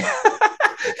country.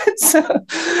 and so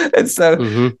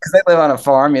Mm-hmm. because they live on a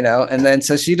farm, and then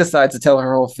so she decides to tell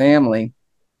her whole family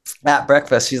at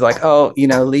breakfast. She's like, oh,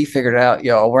 Lee figured it out,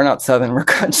 y'all. We're not Southern, we're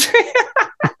country.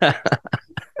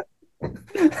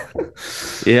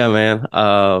 Yeah, man.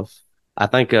 I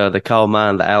think they call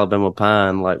mine the Alabama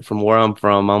pine. Like from where I'm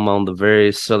from, I'm on the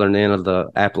very southern end of the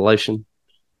Appalachian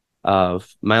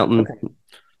mountain. Okay.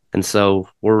 And so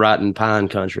we're right in pine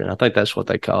country. And I think that's what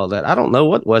they call that. I don't know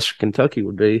what Western Kentucky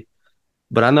would be,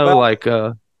 but I know Well, like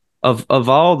of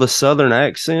all the southern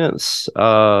accents,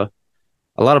 a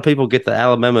lot of people get the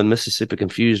Alabama and Mississippi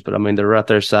confused, but I mean they're right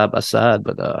there side by side.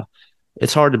 But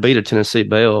it's hard to beat a Tennessee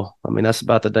Belle. I mean, that's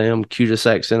about the damn cutest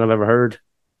accent I've ever heard.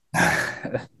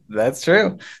 that's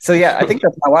true. So yeah, I think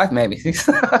that's my wife, maybe.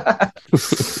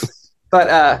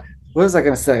 But what was I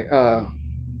going to say?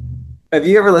 Have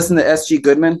you ever listened to S.G.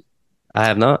 Goodman? I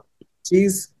have not.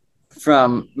 She's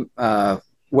from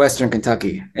Western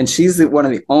Kentucky, and she's one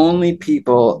of the only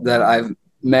people that I've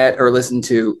met or listened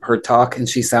to her talk, and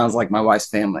she sounds like my wife's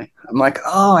family. I'm like,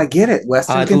 oh, I get it. I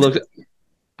Western have to Kentucky. look.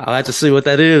 I'll have to see what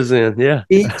that is then. Yeah.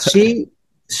 She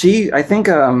I think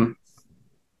the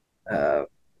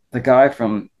guy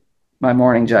from My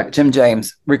Morning Jacket, Jim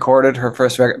James, recorded her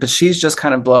first record, but she's just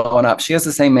kind of blowing up. She has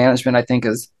the same management, I think,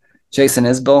 as Jason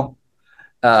Isbell.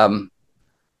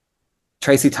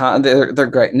 Tracy Tom, they're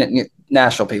great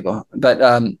Nashville people,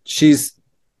 but she's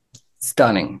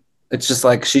stunning. It's just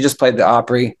like she just played the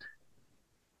Opry.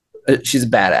 She's a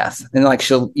badass, and like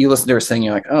you listen to her sing,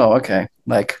 you're like, oh, okay,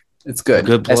 like it's A good.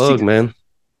 good plug, SG, man.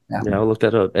 yeah, Yeah, I'll look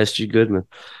that up. SG Goodman.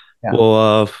 yeah.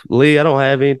 Well, Lee, I don't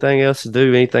have anything else to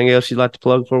do. Anything else you'd like to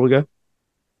plug before we go?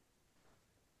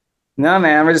 No,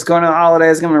 man, we're just going to the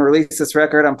holidays. I'm going to release this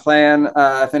record. I'm playing.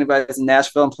 If anybody's in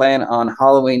Nashville, I'm playing on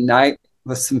Halloween night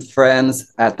with some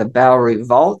friends at the Bowery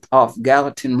Vault off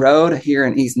Gallatin Road here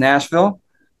in East Nashville,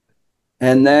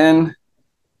 and then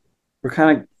we're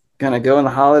kind of going to go in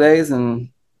the holidays, and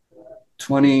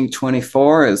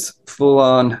 2024 is full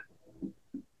on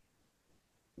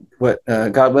what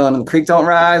God willing and the creek don't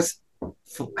rise,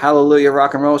 hallelujah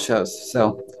rock and roll shows.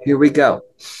 So here we go.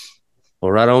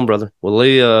 Well, right on, brother. Well,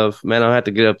 Lee, man, I'll have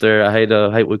to get up there. I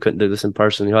hate we couldn't do this in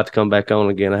person. You'll have to come back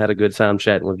on again. I had a good time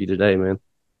chatting with you today, man.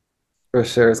 For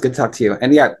sure. It's good to talk to you.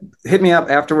 And yeah, hit me up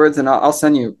afterwards and I'll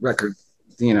send you record,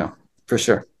 for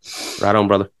sure. Right on,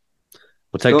 brother.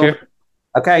 Well, take Cool. care.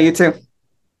 Okay, you too.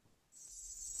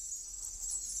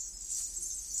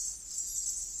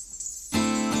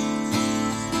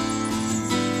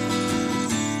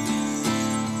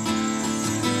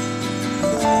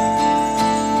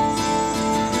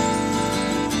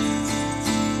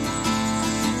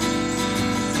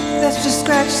 let's just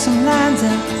scratch some lines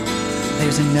out.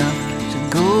 There's enough to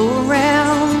go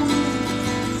around.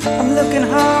 I'm looking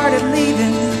hard at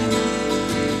leaving,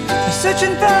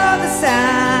 searching for the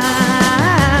sound.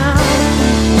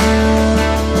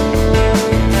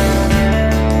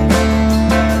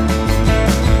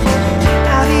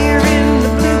 Out here in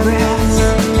the bluegrass,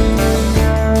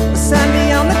 the sun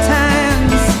beyond the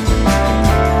times,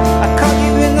 I caught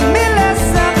you in the middle of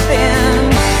something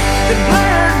that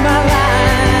blurred my lines.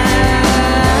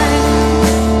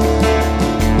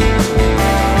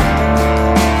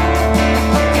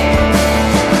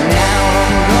 Now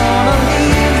I'm gonna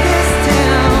leave this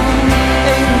town.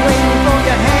 Ain't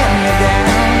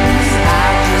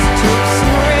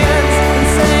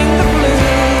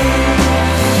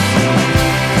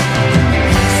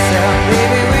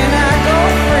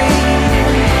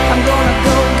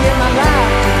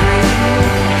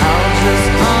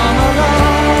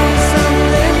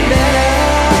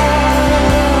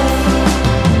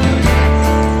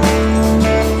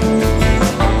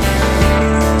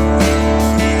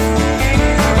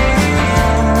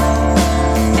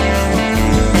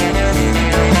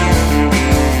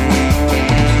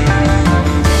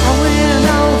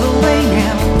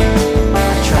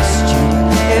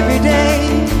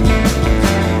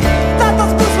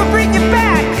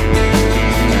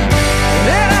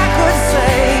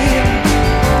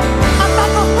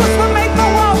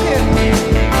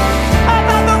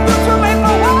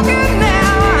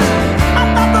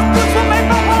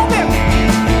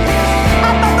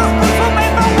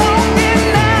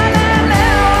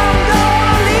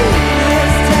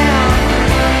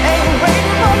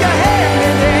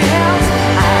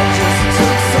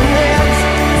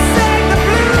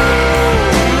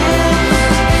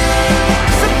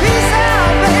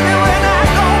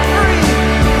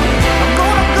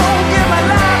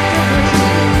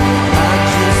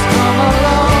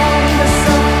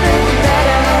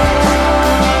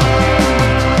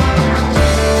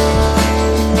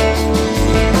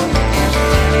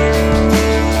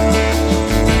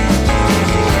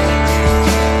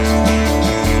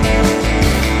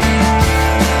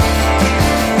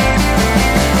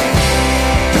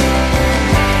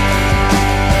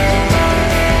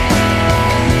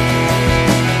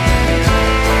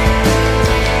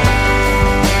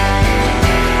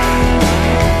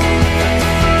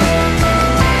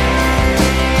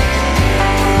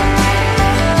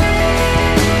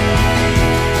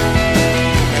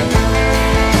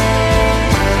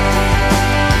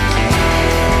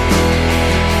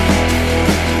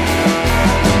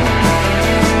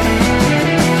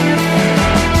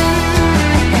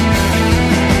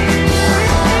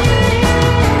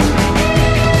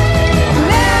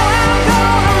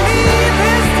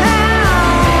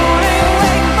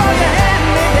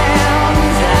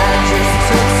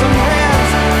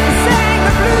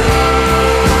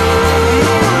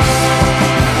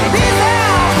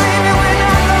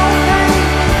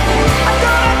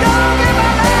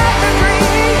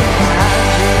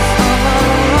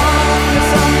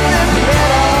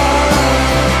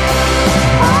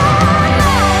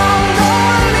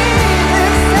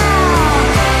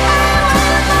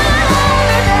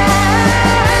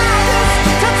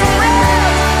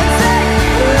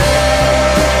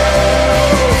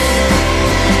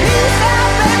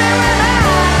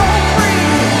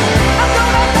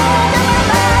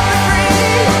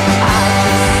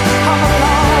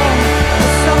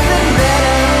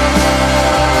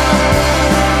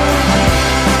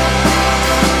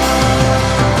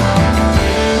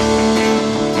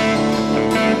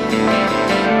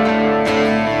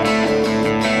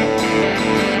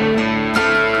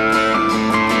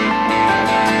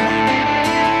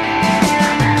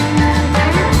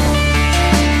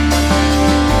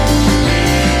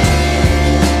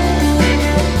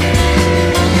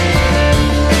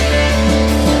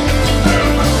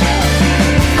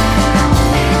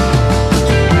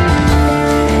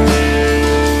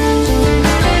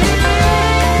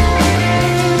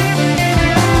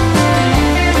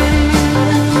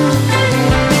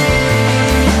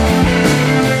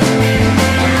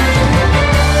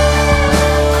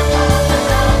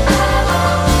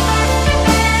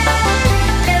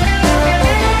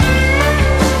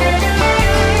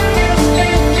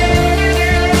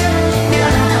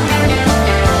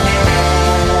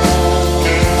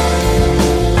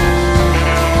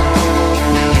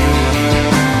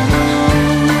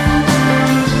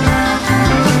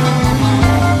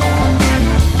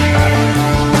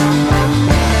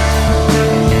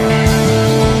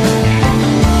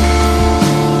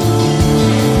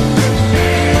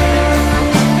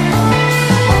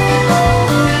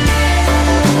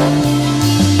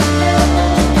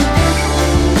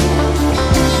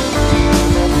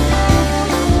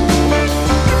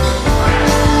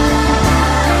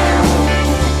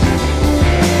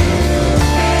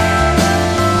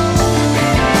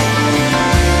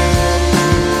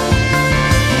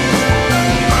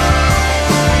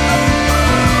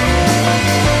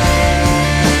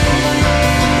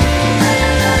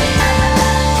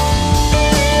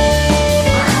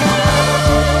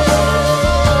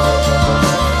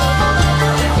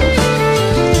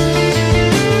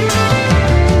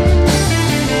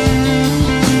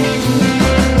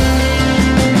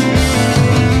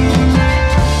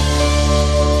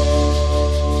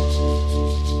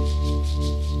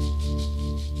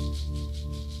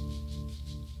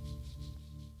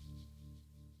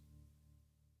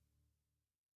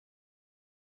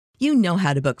You know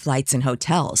how to book flights and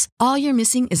hotels. All you're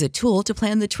missing is a tool to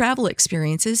plan the travel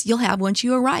experiences you'll have once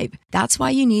you arrive. That's why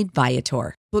you need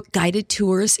Viator. Book guided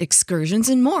tours, excursions,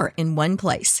 and more in one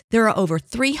place. There are over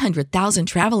 300,000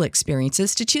 travel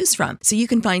experiences to choose from, so you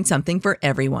can find something for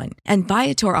everyone. And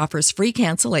Viator offers free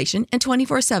cancellation and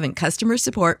 24/7 customer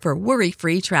support for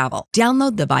worry-free travel.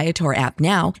 Download the Viator app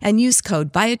now and use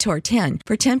code Viator10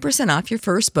 for 10% off your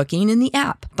first booking in the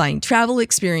app. Find travel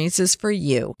experiences for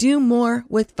you. Do more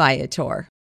with Viator.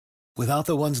 Without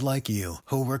the ones like you,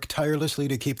 who work tirelessly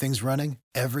to keep things running,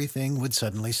 everything would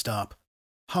suddenly stop.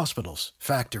 Hospitals,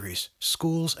 factories,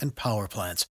 schools, and power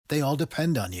plants, they all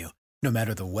depend on you. No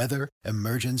matter the weather,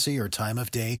 emergency, or time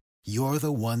of day, you're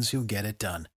the ones who get it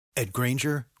done. At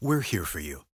Grainger, we're here for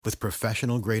you with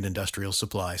professional-grade industrial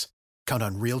supplies. Count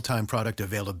on real-time product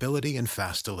availability and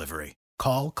fast delivery.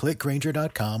 Call, click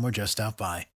Grainger.com, or just stop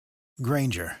by.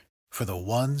 Grainger, for the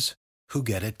ones who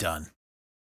get it done.